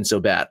offense has been so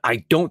bad?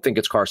 I don't think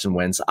it's Carson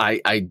Wentz.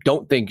 I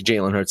don't think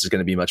Jalen Hurts is going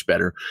to be much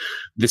better.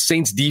 The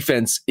Saints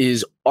defense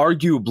is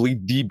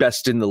arguably the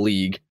best in the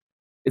league.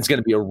 It's going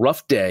to be a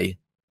rough day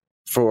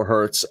for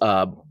Hurts.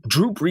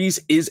 Drew Brees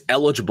is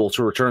eligible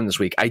to return this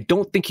week. I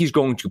don't think he's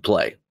going to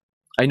play.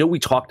 I know we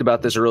talked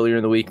about this earlier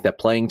in the week, that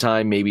playing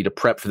time maybe to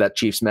prep for that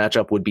Chiefs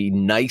matchup would be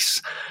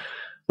nice.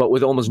 But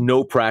with almost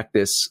no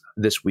practice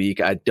this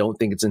week, I don't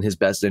think it's in his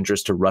best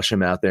interest to rush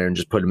him out there and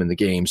just put him in the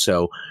game.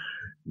 So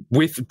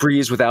with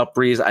Brees, without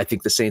Brees, I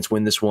think the Saints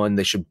win this one.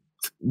 They should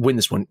win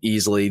this one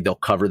easily. They'll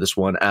cover this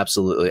one.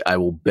 Absolutely. I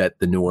will bet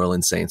the New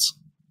Orleans Saints.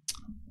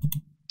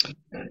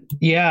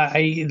 Yeah,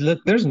 look,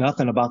 there's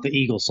nothing about the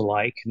Eagles to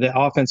like. The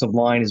offensive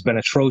line has been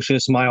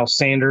atrocious. Miles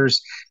Sanders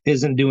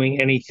isn't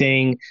doing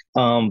anything.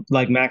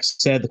 Like Max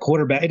said, the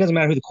quarterback, it doesn't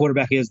matter who the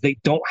quarterback is, they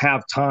don't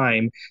have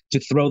time to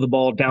throw the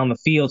ball down the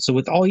field. So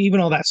with all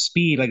that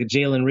speed, like a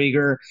Jalen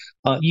Reagor,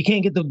 you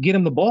can't get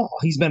him the ball.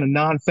 He's been a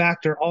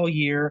non-factor all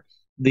year.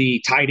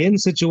 The tight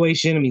end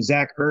situation, I mean,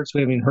 Zach Ertz,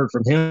 we haven't even heard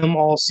from him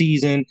all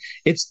season.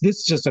 This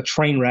is just a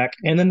train wreck.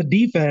 And then the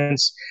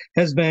defense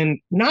has been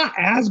not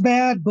as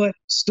bad, but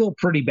still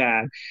pretty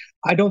bad.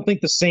 I don't think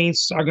the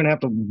Saints are going to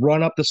have to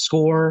run up the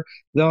score.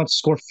 They'll have to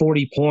score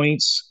 40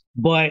 points,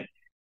 but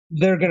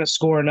they're going to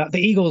score enough.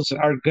 The Eagles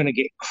are going to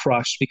get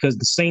crushed because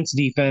the Saints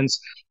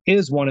defense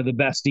is one of the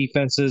best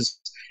defenses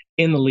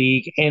in the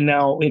league. And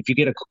now if you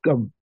get a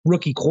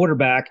rookie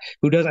quarterback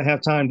who doesn't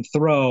have time to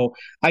throw,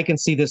 I can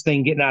see this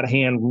thing getting out of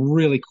hand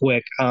really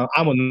quick.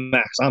 I'm with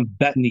Max. I'm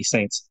betting these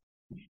Saints.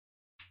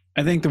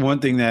 I think the one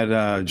thing that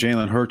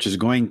Jalen Hurts is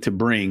going to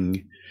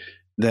bring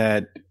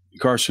that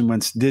Carson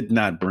Wentz did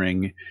not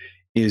bring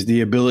is the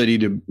ability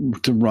to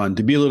run,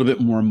 to be a little bit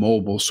more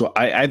mobile. So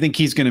I think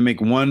he's going to make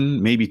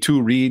 1, maybe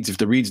 2 reads. If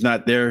the read's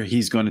not there,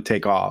 he's going to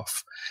take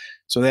off.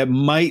 So that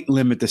might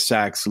limit the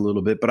sacks a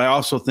little bit. But I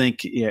also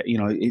think,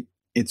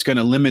 it's going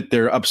to limit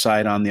their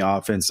upside on the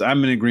offense.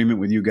 I'm in agreement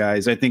with you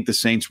guys. I think the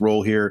Saints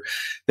roll here.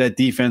 That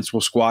defense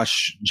will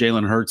squash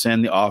Jalen Hurts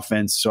and the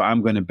offense, so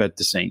I'm going to bet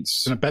the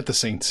Saints. I'm going to bet the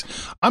Saints.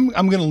 I'm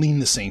going to lean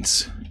the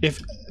Saints. If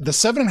the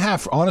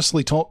 7.5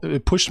 honestly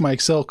it pushed my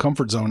Excel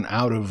comfort zone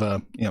out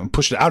of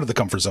pushed it out of the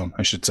comfort zone,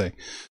 I should say.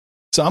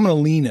 So I'm going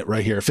to lean it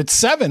right here. If it's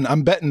 7,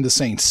 I'm betting the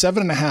Saints.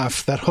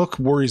 7.5, that hook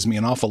worries me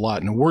an awful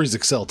lot, and it worries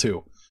Excel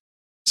too.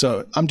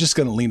 So I'm just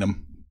going to lean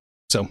them.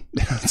 So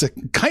it's a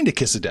kind of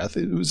kiss of death.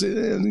 It was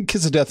a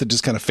kiss of death that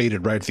just kind of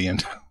faded right at the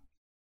end.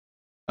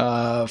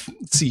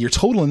 Let's see, your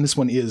total in this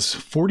one is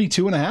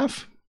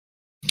 42.5.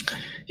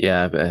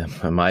 Yeah,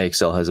 my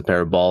Excel has a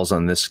pair of balls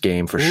on this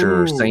game for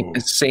sure.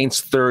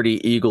 Saints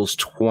 30, Eagles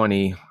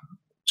 20,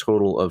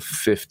 total of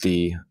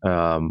 50.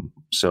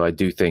 So I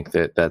do think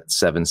that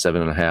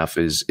 7.5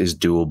 is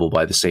doable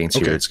by the Saints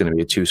here. It's going to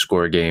be a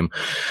 2-score game.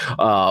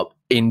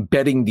 In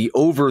betting the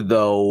over,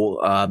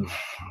 though,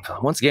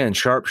 once again,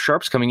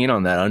 Sharp's coming in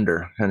on that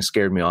under. Kind of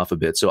scared me off a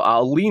bit. So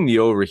I'll lean the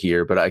over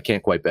here, but I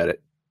can't quite bet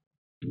it.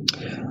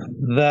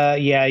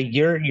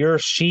 Your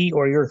sheet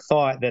or your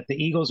thought that the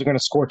Eagles are going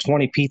to score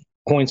 20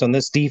 points on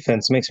this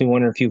defense makes me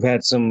wonder if you've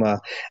had some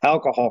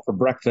alcohol for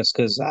breakfast,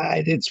 because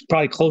it's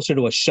probably closer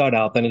to a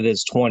shutout than it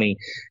is 20.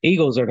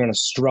 Eagles are going to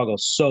struggle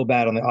so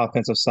bad on the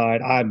offensive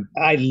side.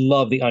 I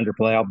love the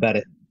underplay. I'll bet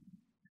it.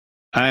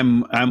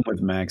 I'm with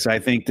Max. I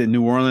think that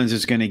New Orleans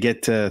is going to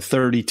get to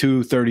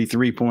 32,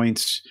 33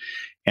 points.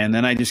 And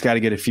then I just got to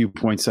get a few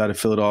points out of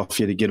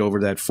Philadelphia to get over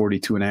that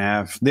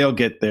 42.5. They'll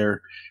get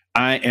there.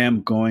 I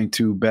am going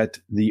to bet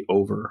the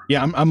over.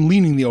 Yeah, I'm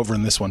leaning the over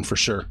in this one for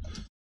sure.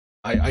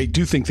 I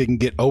do think they can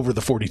get over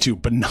the 42,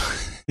 but no,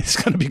 it's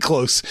going to be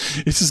close.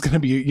 This is going to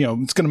be,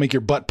 it's going to make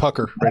your butt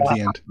pucker right at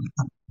the end.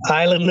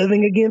 Island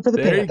living again for the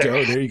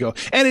Panther. There you go.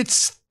 And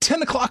it's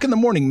 10 o'clock in the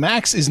morning.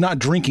 Max is not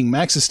drinking.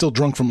 Max is still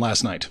drunk from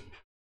last night.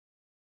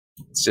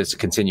 It's just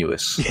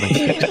continuous.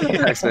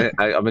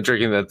 I've been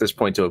drinking at this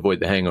point to avoid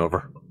the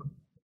hangover.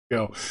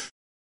 Go.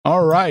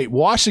 All right.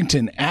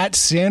 Washington at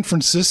San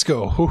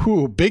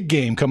Francisco. Big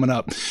game coming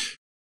up.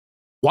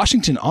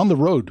 Washington on the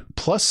road,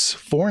 plus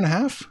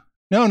 4.5?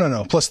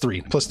 No. Plus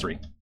 3.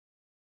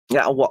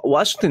 Yeah,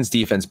 Washington's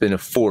defense been a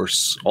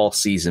force all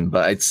season,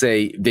 but I'd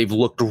say they've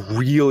looked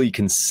really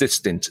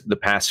consistent the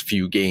past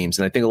few games.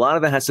 And I think a lot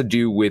of that has to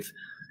do with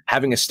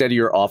having a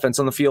steadier offense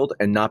on the field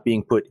and not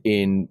being put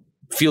in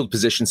field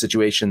position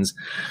situations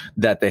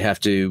that they have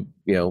to,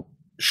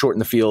 shorten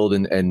the field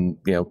and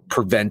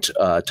prevent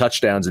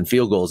touchdowns and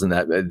field goals, and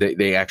that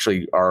they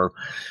actually are,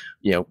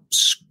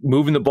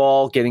 moving the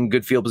ball, getting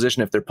good field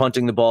position. If they're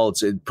punting the ball,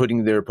 it's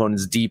putting their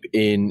opponents deep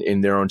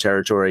in their own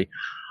territory.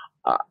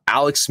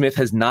 Alex Smith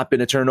has not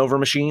been a turnover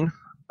machine.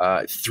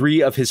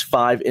 3 of his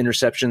 5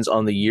 interceptions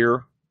on the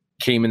year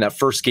came in that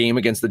first game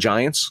against the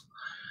Giants,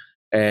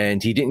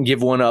 and he didn't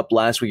give one up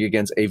last week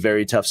against a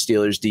very tough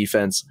Steelers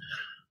defense.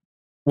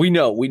 We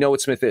know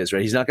what Smith is,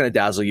 right? He's not going to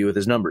dazzle you with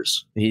his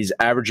numbers. He's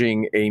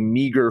averaging a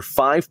meager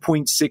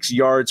 5.6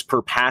 yards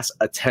per pass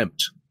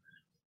attempt,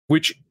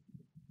 which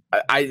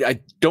I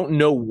don't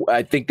know.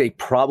 I think they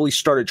probably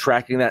started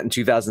tracking that in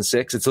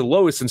 2006. It's the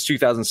lowest since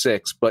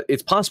 2006, but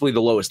it's possibly the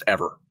lowest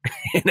ever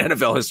in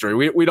NFL history.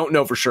 We don't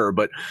know for sure,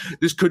 but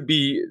this could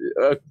be,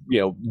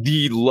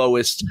 the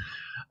lowest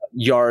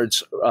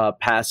yards per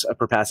pass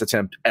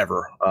attempt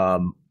ever.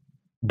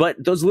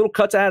 But those little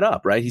cuts add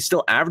up, right? He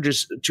still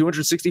averages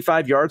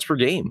 265 yards per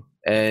game.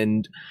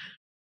 And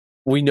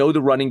we know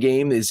the running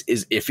game is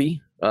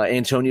iffy.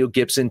 Antonio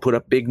Gibson put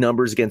up big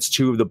numbers against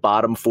 2 of the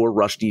bottom 4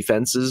 rush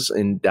defenses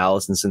in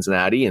Dallas and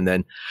Cincinnati. And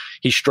then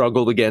he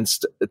struggled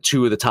against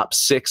 2 of the top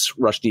 6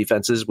 rush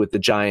defenses with the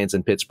Giants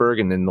and Pittsburgh.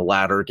 And in the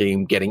latter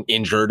game, getting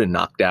injured and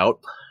knocked out.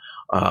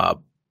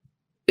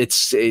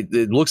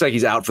 It looks like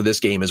he's out for this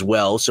game as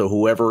well. So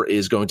whoever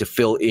is going to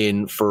fill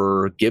in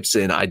for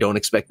Gibson, I don't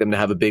expect them to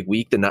have a big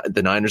week.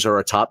 The Niners are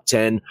a top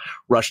 10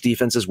 rush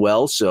defense as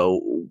well. So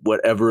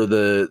whatever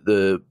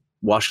the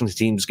Washington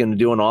team is going to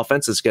do on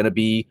offense, it's going to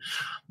be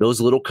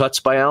those little cuts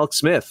by Alex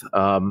Smith.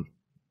 And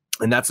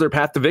that's their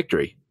path to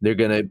victory. They're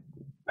going to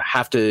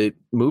have to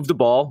move the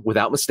ball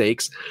without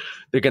mistakes.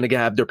 They're going to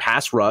have their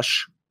pass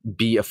rush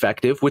be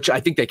effective, which I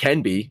think they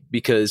can be,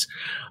 because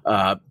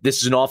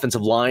this is an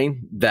offensive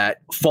line that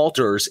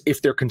falters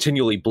if they're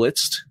continually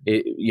blitzed.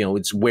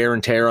 It's wear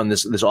and tear on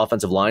this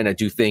offensive line. I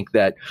do think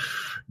that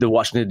the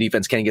Washington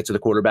defense can get to the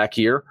quarterback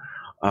here.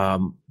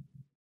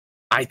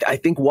 I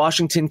think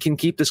Washington can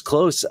keep this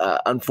close.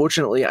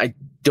 Unfortunately, I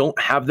don't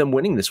have them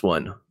winning this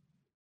one.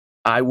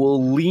 I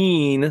will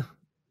lean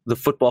the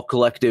Football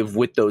Collective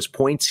with those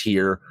points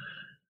here,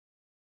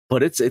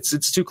 but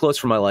it's too close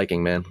for my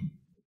liking, man.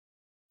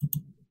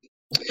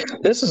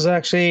 This is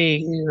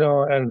actually,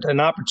 an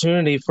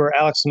opportunity for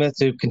Alex Smith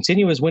to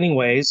continue his winning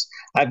ways.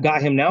 I've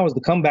got him now as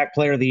the comeback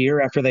player of the year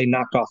after they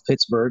knocked off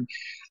Pittsburgh.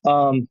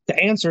 The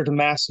answer to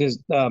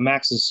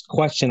Max's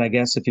question, I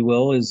guess, if you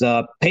will, is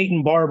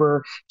Peyton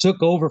Barber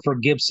took over for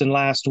Gibson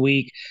last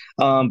week,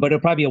 but it'll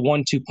probably be a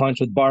 1-2 punch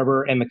with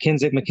Barber and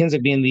McKinzick.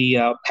 McKinzick being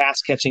the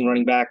pass-catching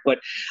running back. But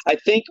I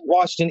think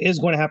Washington is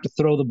going to have to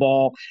throw the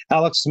ball.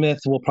 Alex Smith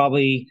will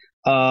probably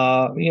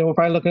we're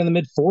probably looking in the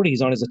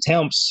mid-40s on his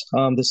attempts.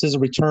 This is a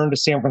return to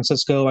San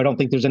Francisco. I don't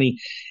think there's any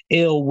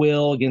ill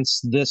will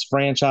against this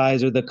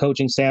franchise or the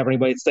coaching staff or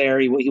anybody that's there.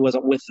 He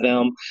wasn't with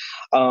them.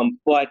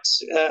 But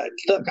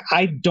look,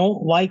 I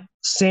don't like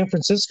San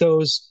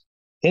Francisco's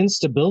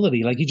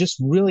instability. Like, you just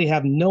really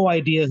have no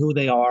idea who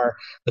they are.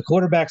 The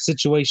quarterback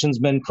situation's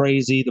been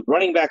crazy. The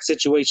running back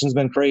situation's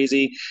been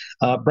crazy.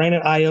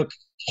 Brandon Ayuk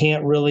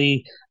can't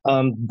really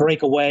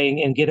break away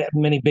and get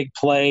many big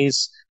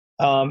plays.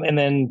 And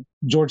then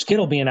George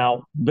Kittle being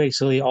out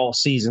basically all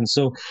season.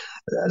 So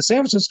San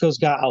Francisco's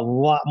got a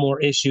lot more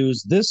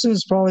issues. This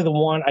is probably the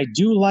one I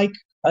do like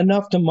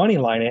enough to money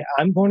line it.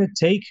 I'm going to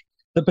take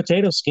the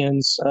Potato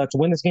Skins to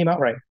win this game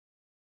outright.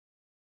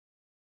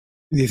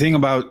 The thing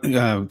about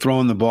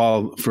throwing the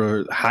ball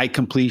for high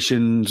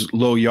completions,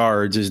 low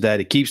yards, is that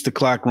it keeps the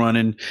clock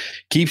running,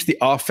 keeps the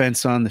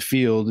offense on the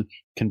field,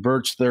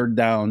 converts third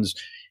downs,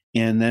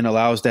 and then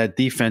allows that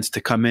defense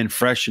to come in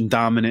fresh and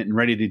dominant and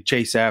ready to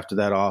chase after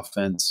that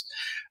offense.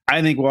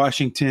 I think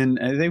Washington,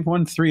 they've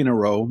won 3 in a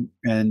row,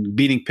 and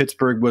beating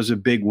Pittsburgh was a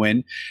big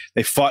win.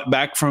 They fought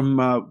back from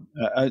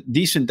a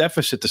decent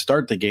deficit to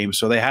start the game,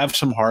 so they have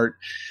some heart.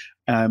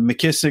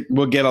 McKissick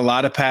will get a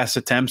lot of pass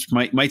attempts,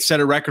 might set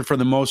a record for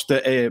the most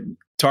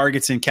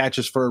targets and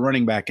catches for a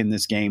running back in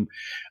this game.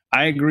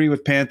 I agree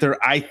with Panther.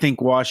 I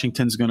think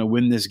Washington's going to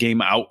win this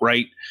game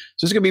outright.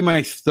 So this is going to be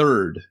my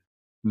third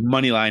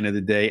money line of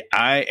the day.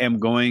 I am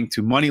going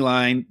to money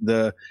line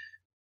the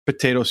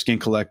Potato Skin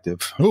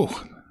Collective. Ooh,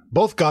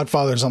 both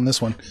Godfathers on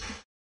this one.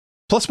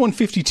 Plus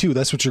 152.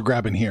 That's what you're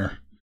grabbing here.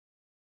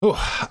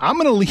 Oh, I'm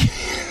gonna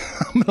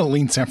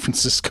lean San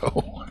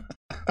Francisco.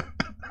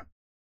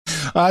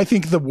 I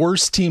think the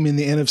worst team in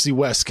the NFC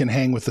West can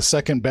hang with the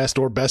second best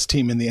or best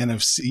team in the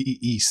NFC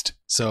East.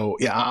 So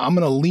yeah, I'm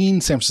gonna lean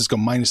San Francisco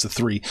minus the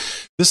 3.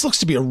 This looks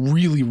to be a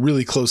really,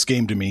 really close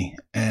game to me,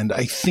 and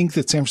I think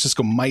that San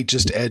Francisco might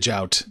just edge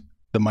out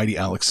the mighty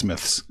Alex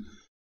Smiths.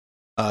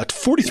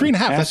 43.5.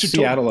 That's your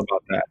Seattle total.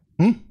 about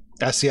that.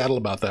 Ask Seattle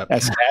about that.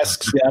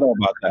 Ask Seattle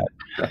about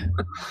that.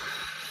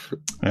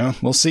 Yeah,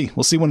 we'll see.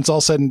 We'll see when it's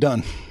all said and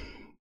done.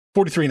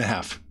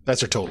 43.5.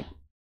 That's our total.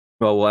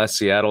 Well, we'll ask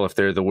Seattle if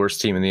they're the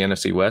worst team in the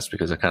NFC West,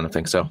 because I kind of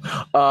think so.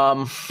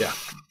 Yeah.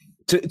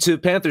 To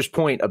Panther's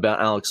point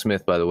about Alex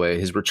Smith, by the way,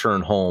 his return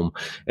home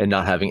and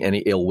not having any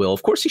ill will.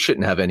 Of course, he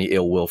shouldn't have any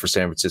ill will for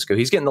San Francisco.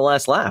 He's getting the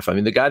last laugh. I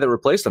mean, the guy that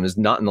replaced him is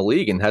not in the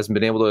league and hasn't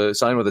been able to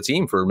sign with a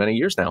team for many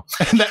years now.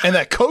 And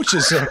that coach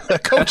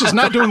is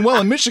not doing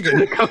well in Michigan.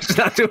 The coach is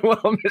not doing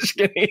well in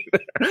Michigan either.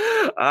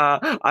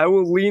 I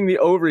will lean the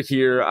over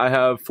here. I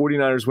have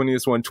 49ers winning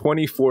this one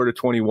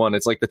 24-21.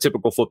 It's like the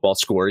typical football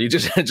score. You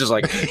just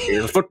like,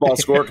 here's a football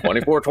score,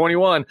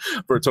 24-21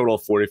 for a total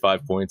of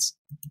 45 points.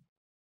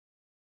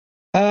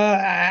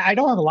 I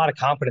don't have a lot of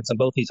confidence in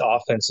both these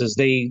offenses.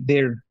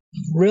 They're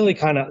really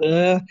kind of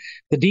the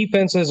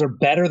defenses are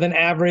better than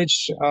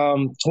average.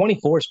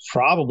 24 is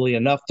probably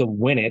enough to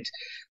win it.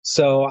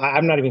 So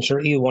I'm not even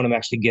sure either one of them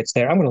actually gets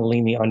there. I'm going to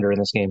lean the under in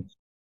this game.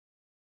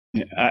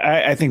 Yeah,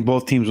 I think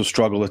both teams will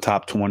struggle to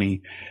top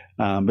 20,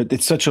 but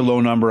it's such a low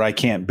number I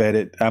can't bet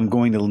it. I'm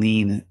going to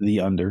lean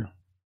the under.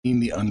 Lean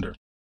the under.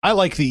 I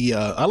like the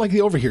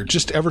over here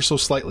just ever so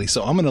slightly.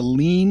 So I'm going to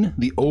lean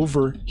the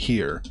over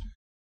here.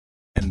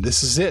 And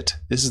this is it.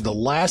 This is the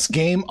last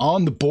game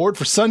on the board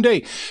for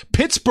Sunday.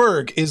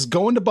 Pittsburgh is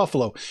going to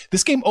Buffalo.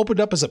 This game opened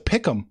up as a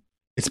pick'em.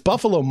 It's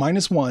Buffalo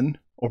 -1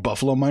 or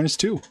Buffalo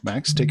 -2.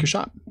 Max, take your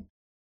shot.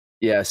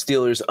 Yeah,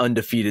 Steelers'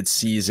 undefeated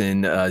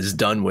season is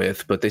done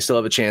with, but they still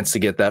have a chance to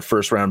get that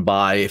first round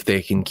bye if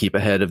they can keep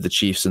ahead of the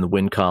Chiefs in the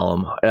win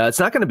column. It's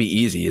not going to be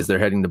easy as they're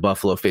heading to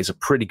Buffalo, face a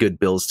pretty good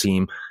Bills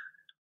team.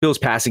 Bills'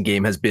 passing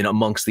game has been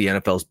amongst the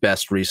NFL's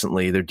best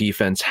recently. Their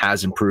defense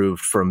has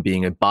improved from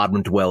being a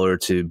bottom dweller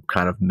to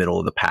kind of middle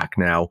of the pack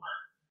now.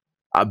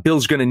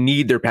 Bills going to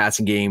need their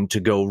passing game to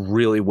go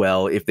really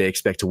well if they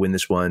expect to win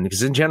this one,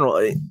 because in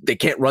general, they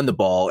can't run the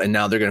ball, and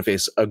now they're going to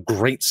face a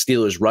great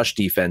Steelers rush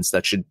defense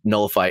that should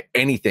nullify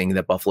anything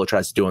that Buffalo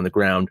tries to do on the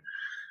ground.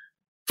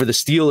 For the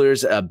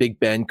Steelers, Big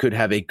Ben could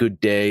have a good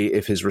day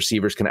if his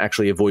receivers can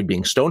actually avoid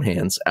being stone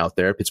hands out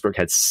there. Pittsburgh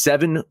had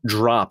 7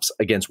 drops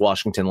against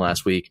Washington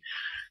last week.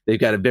 They've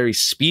got a very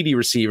speedy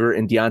receiver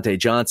in Deontay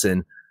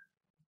Johnson,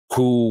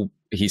 who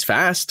he's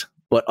fast,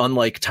 but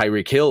unlike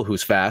Tyreek Hill,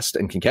 who's fast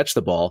and can catch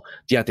the ball,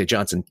 Deontay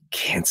Johnson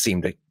can't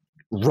seem to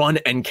run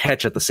and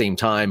catch at the same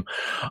time.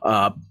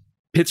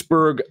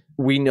 Pittsburgh,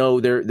 we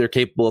know they're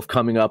capable of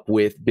coming up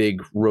with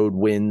big road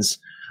wins.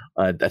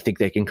 I think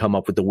they can come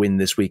up with the win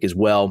this week as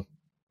well,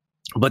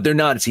 but they're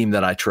not a team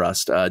that I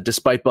trust.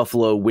 Despite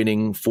Buffalo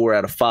winning 4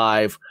 out of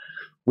 5,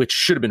 which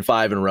should have been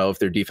 5 in a row if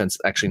their defense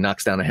actually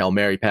knocks down a Hail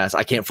Mary pass,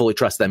 I can't fully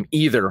trust them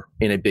either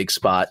in a big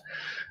spot.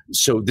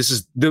 So this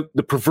is the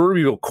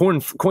proverbial coin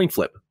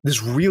flip.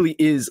 This really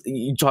is,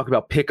 you talk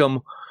about pick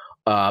 'em.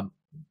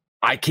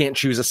 I can't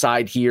choose a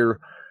side here.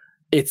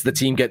 It's the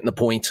team getting the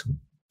point.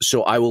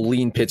 So I will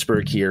lean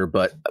Pittsburgh here,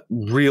 but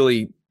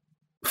really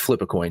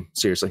flip a coin.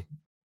 Seriously.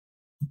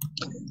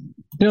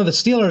 The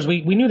Steelers,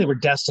 we knew they were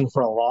destined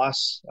for a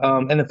loss.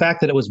 And the fact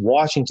that it was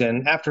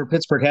Washington after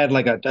Pittsburgh had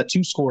like a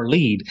 2-score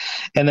lead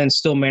and then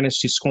still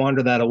managed to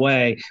squander that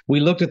away. We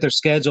looked at their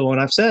schedule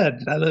and I've said,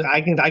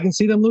 I can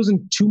see them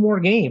losing 2 more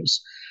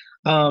games.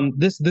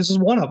 This is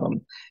one of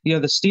them.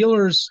 The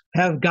Steelers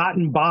have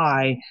gotten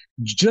by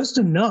just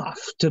enough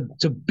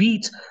to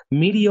beat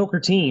mediocre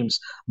teams.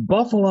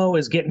 Buffalo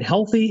is getting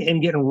healthy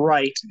and getting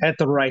right at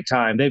the right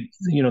time. They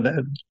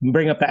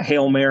bring up that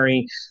Hail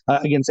Mary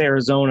against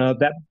Arizona.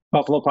 That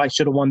Buffalo probably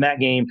should have won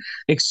that game.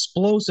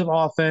 Explosive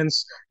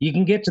offense. You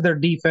can get to their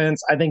defense.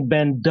 I think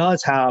Ben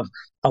does have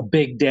a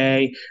big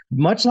day.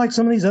 Much like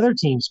some of these other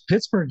teams,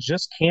 Pittsburgh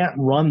just can't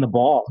run the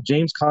ball.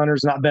 James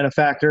Conner's not been a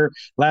factor.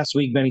 Last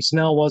week, Benny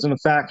Snell wasn't a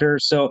factor.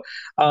 So,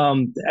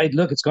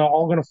 look, it's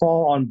all going to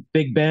fall on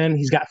Big Ben.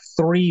 He's got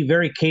 3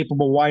 very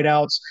capable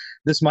wideouts.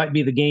 This might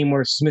be the game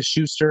where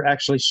Smith-Schuster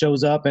actually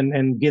shows up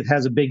and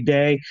has a big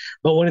day.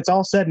 But when it's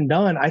all said and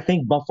done, I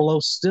think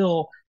Buffalo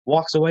still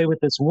walks away with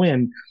this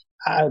win.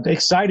 I'm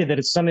excited that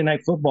it's Sunday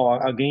Night Football,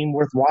 a game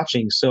worth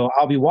watching. So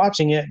I'll be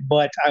watching it,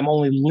 but I'm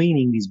only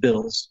leaning these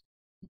Bills.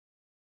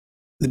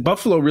 The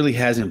Buffalo really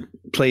hasn't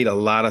played a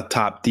lot of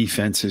top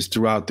defenses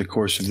throughout the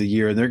course of the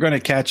year. They're going to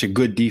catch a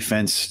good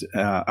defense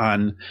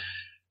on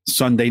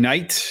Sunday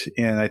night,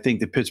 and I think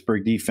the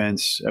Pittsburgh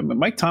defense.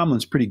 Mike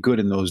Tomlin's pretty good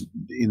in those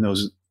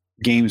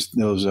games,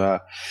 those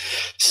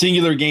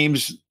singular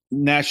games,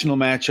 national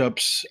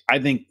matchups. I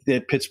think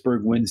that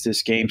Pittsburgh wins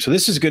this game. So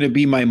this is going to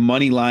be my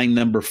money line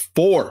number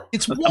 4.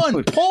 It's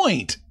 1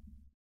 point.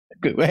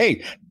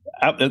 Hey.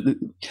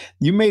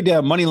 You made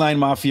a Moneyline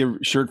Mafia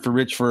shirt for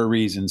Rich for a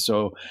reason,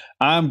 so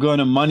I'm going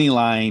to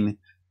moneyline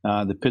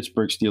the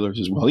Pittsburgh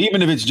Steelers as well,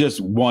 even if it's just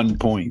 1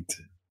 point.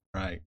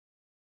 Right.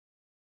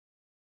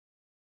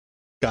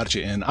 Got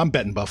you in. I'm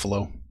betting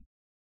Buffalo.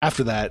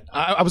 After that,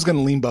 I was going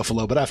to lean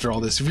Buffalo, but after all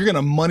this, if you're going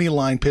to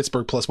moneyline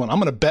Pittsburgh +1, I'm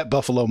going to bet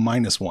Buffalo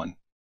 -1.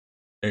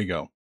 There you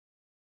go.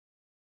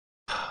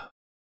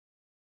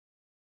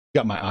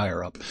 Got my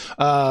ire up.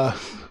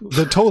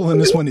 The total in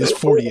this one is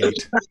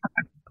 48.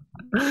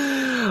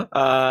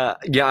 I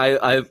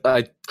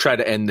try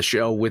to end the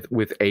show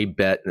with a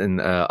bet,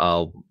 and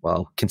I'll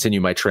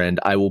continue my trend.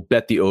 I will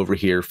bet the over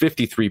here.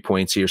 53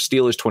 points here.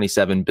 Steelers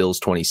 27, Bills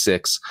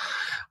 26.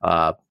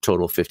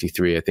 Total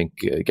 53. I think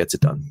gets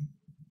it done.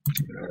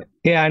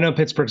 Yeah, I know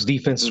Pittsburgh's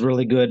defense is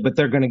really good, but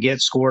they're going to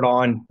get scored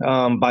on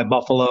by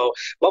Buffalo.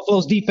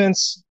 Buffalo's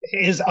defense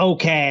is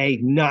okay,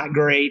 not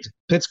great.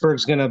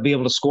 Pittsburgh's going to be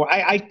able to score.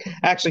 I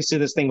actually see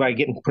this thing by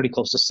getting pretty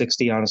close to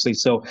 60, honestly.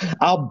 So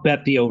I'll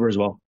bet the over as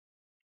well.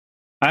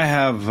 I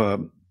have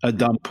a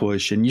dumb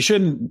push, and you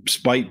shouldn't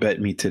spite bet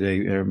me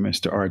today,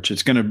 Mr. Arch.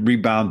 It's going to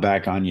rebound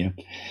back on you.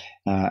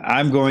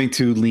 I'm going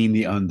to lean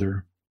the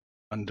under.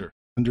 Under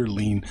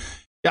lean.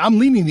 Yeah, I'm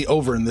leaning the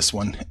over in this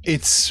one.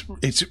 It's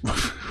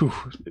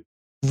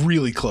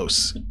really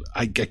close.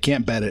 I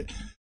can't bet it.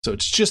 So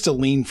it's just a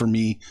lean for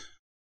me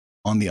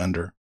on the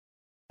under.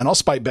 And I'll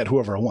spite bet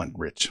whoever I want,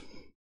 Rich.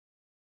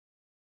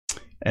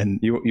 And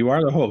you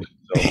are the host.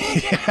 So.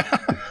 Yeah.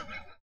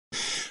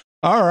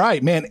 All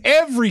right, man.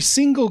 Every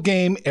single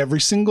game, every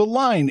single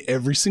line,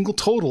 every single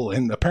total,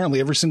 and apparently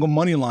every single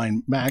money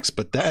line, Max,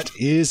 but that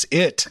is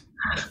it.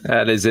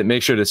 That is it.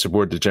 Make sure to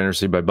support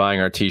Degeneracy by buying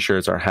our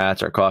t-shirts, our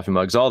hats, our coffee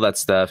mugs, all that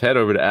stuff. Head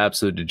over to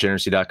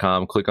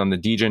absolutedegeneracy.com. Click on the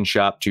Degen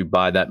shop to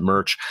buy that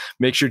merch.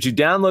 Make sure to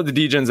download the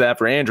Degens app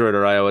for Android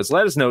or iOS.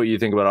 Let us know what you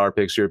think about our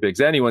picks, your picks,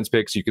 anyone's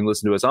picks. You can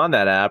listen to us on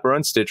that app or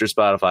on Stitcher,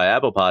 Spotify,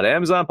 Apple Pod,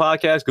 Amazon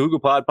Podcast,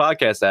 Google Pod,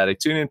 Podcast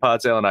Addict, TuneIn,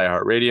 Podsail, and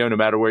iHeartRadio. No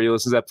matter where you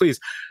listen to that, please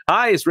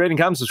highest rating,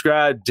 comment,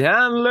 subscribe,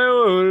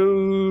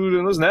 download,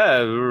 and listen to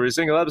every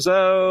single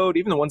episode,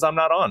 even the ones I'm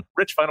not on.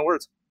 Rich, final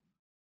words.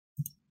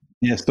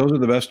 Yes, those are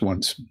the best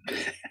ones.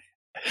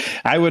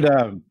 I would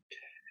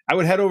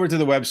head over to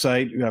the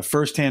website.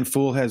 First Hand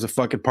Fool has a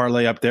fucking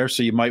parlay up there,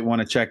 so you might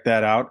want to check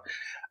that out.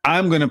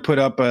 I'm going to put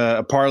up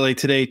a parlay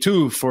today,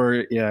 too,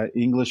 for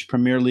English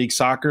Premier League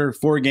soccer.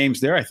 4 games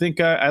there. I think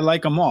I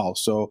like them all.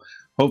 So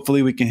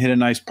hopefully we can hit a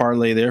nice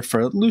parlay there for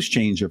a loose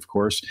change, of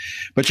course.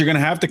 But you're going to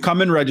have to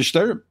come and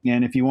register.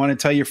 And if you want to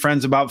tell your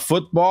friends about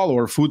football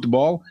or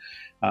football,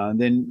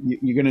 then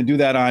you're going to do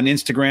that on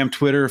Instagram,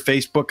 Twitter,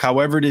 Facebook,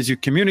 however it is you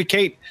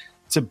communicate.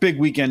 It's a big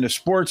weekend of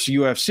sports,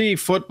 UFC,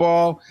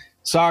 football,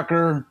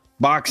 soccer,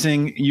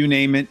 boxing, you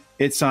name it.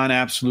 It's on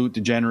Absolute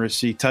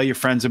Degeneracy. Tell your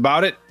friends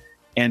about it.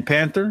 And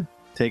Panther,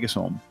 take us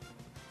home.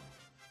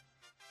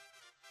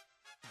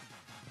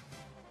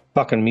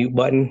 Fucking mute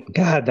button.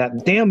 God,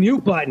 that damn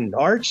mute button,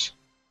 Arch.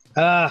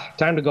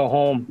 Time to go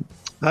home.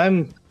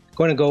 I'm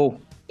going to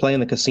go play in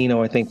the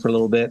casino, I think, for a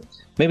little bit.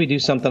 Maybe do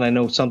something I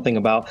know something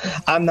about.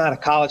 I'm not a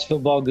college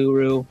football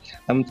guru.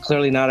 I'm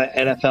clearly not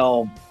an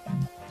NFL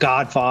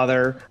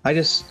godfather. I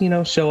just,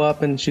 show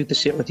up and shoot the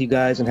shit with you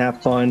guys and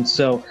have fun.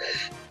 So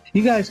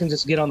you guys can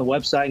just get on the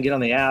website and get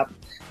on the app.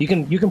 You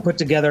can put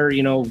together,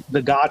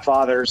 the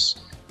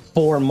Godfather's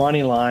 4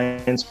 money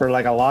lines for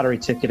like a lottery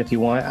ticket if you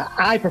want.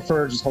 I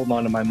prefer just holding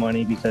on to my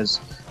money because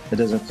it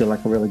doesn't feel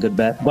like a really good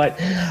bet. But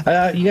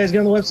you guys get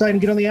on the website and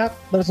get on the app.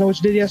 Let us know what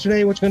you did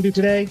yesterday, what you're going to do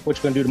today, what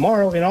you're going to do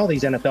tomorrow in all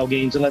these NFL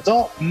games. And let's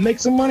all make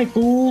some money,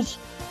 fools.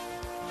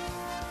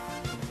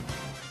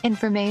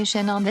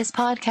 Information on this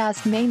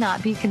podcast may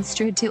not be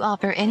construed to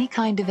offer any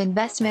kind of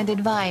investment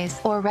advice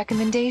or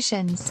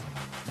recommendations.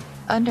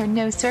 Under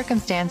no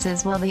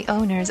circumstances will the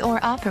owners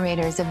or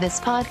operators of this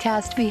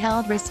podcast be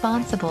held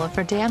responsible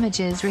for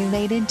damages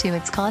related to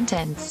its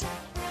contents.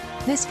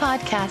 This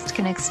podcast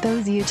can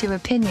expose you to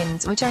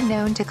opinions which are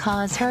known to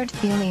cause hurt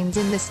feelings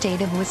in the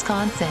state of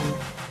Wisconsin.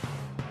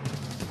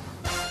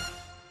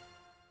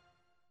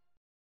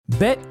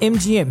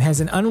 BetMGM has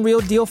an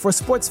unreal deal for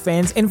sports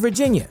fans in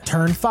Virginia.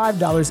 Turn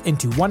 $5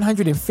 into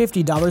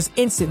 $150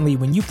 instantly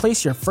when you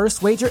place your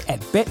first wager at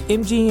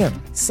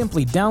BetMGM.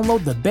 Simply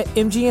download the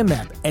BetMGM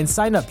app and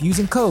sign up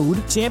using code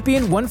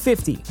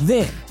Champion150.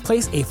 Then,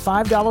 place a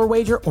 $5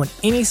 wager on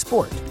any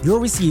sport. You'll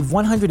receive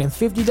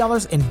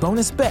 $150 in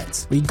bonus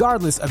bets,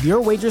 regardless of your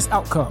wager's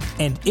outcome.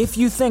 And if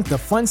you think the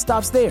fun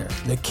stops there,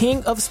 the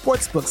King of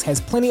Sportsbooks has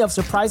plenty of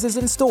surprises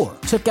in store.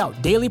 Check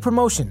out daily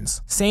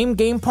promotions,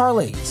 same-game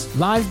parlays,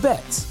 live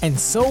bets, and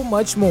so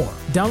much more.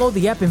 Download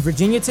the app in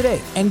Virginia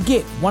today and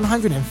get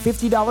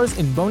 $150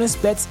 in bonus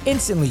bets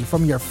instantly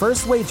from your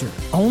first wager.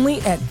 Only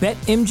at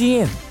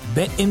BetMGM.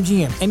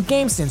 BetMGM and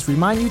GameSense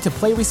remind you to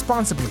play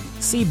responsibly.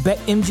 See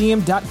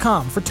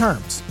BetMGM.com for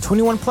terms.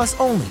 21 plus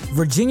only.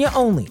 Virginia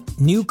only.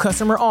 New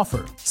customer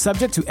offer.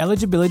 Subject to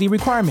eligibility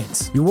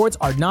requirements. Rewards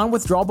are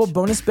non-withdrawable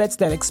bonus bets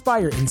that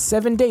expire in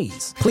 7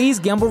 days. Please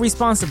gamble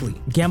responsibly.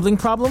 Gambling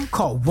problem?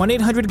 Call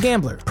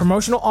 1-800-GAMBLER.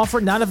 Promotional offer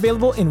not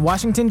available in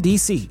Washington,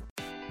 D.C.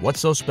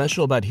 What's so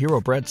special about Hero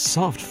Bread's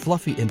soft,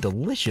 fluffy, and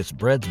delicious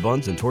breads,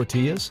 buns, and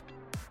tortillas?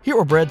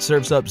 Hero Bread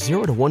serves up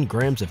 0 to 1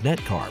 grams of net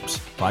carbs,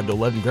 5 to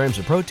 11 grams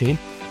of protein,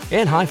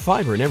 and high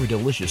fiber in every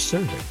delicious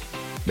serving.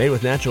 Made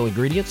with natural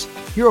ingredients,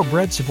 Hero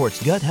Bread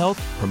supports gut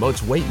health,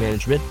 promotes weight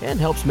management, and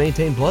helps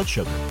maintain blood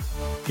sugar.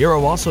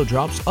 Hero also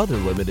drops other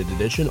limited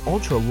edition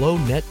ultra-low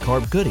net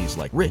carb goodies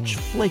like rich,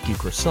 flaky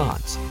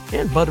croissants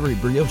and buttery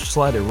brioche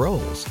slider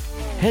rolls.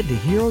 Head to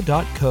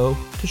hero.co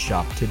to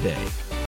shop today.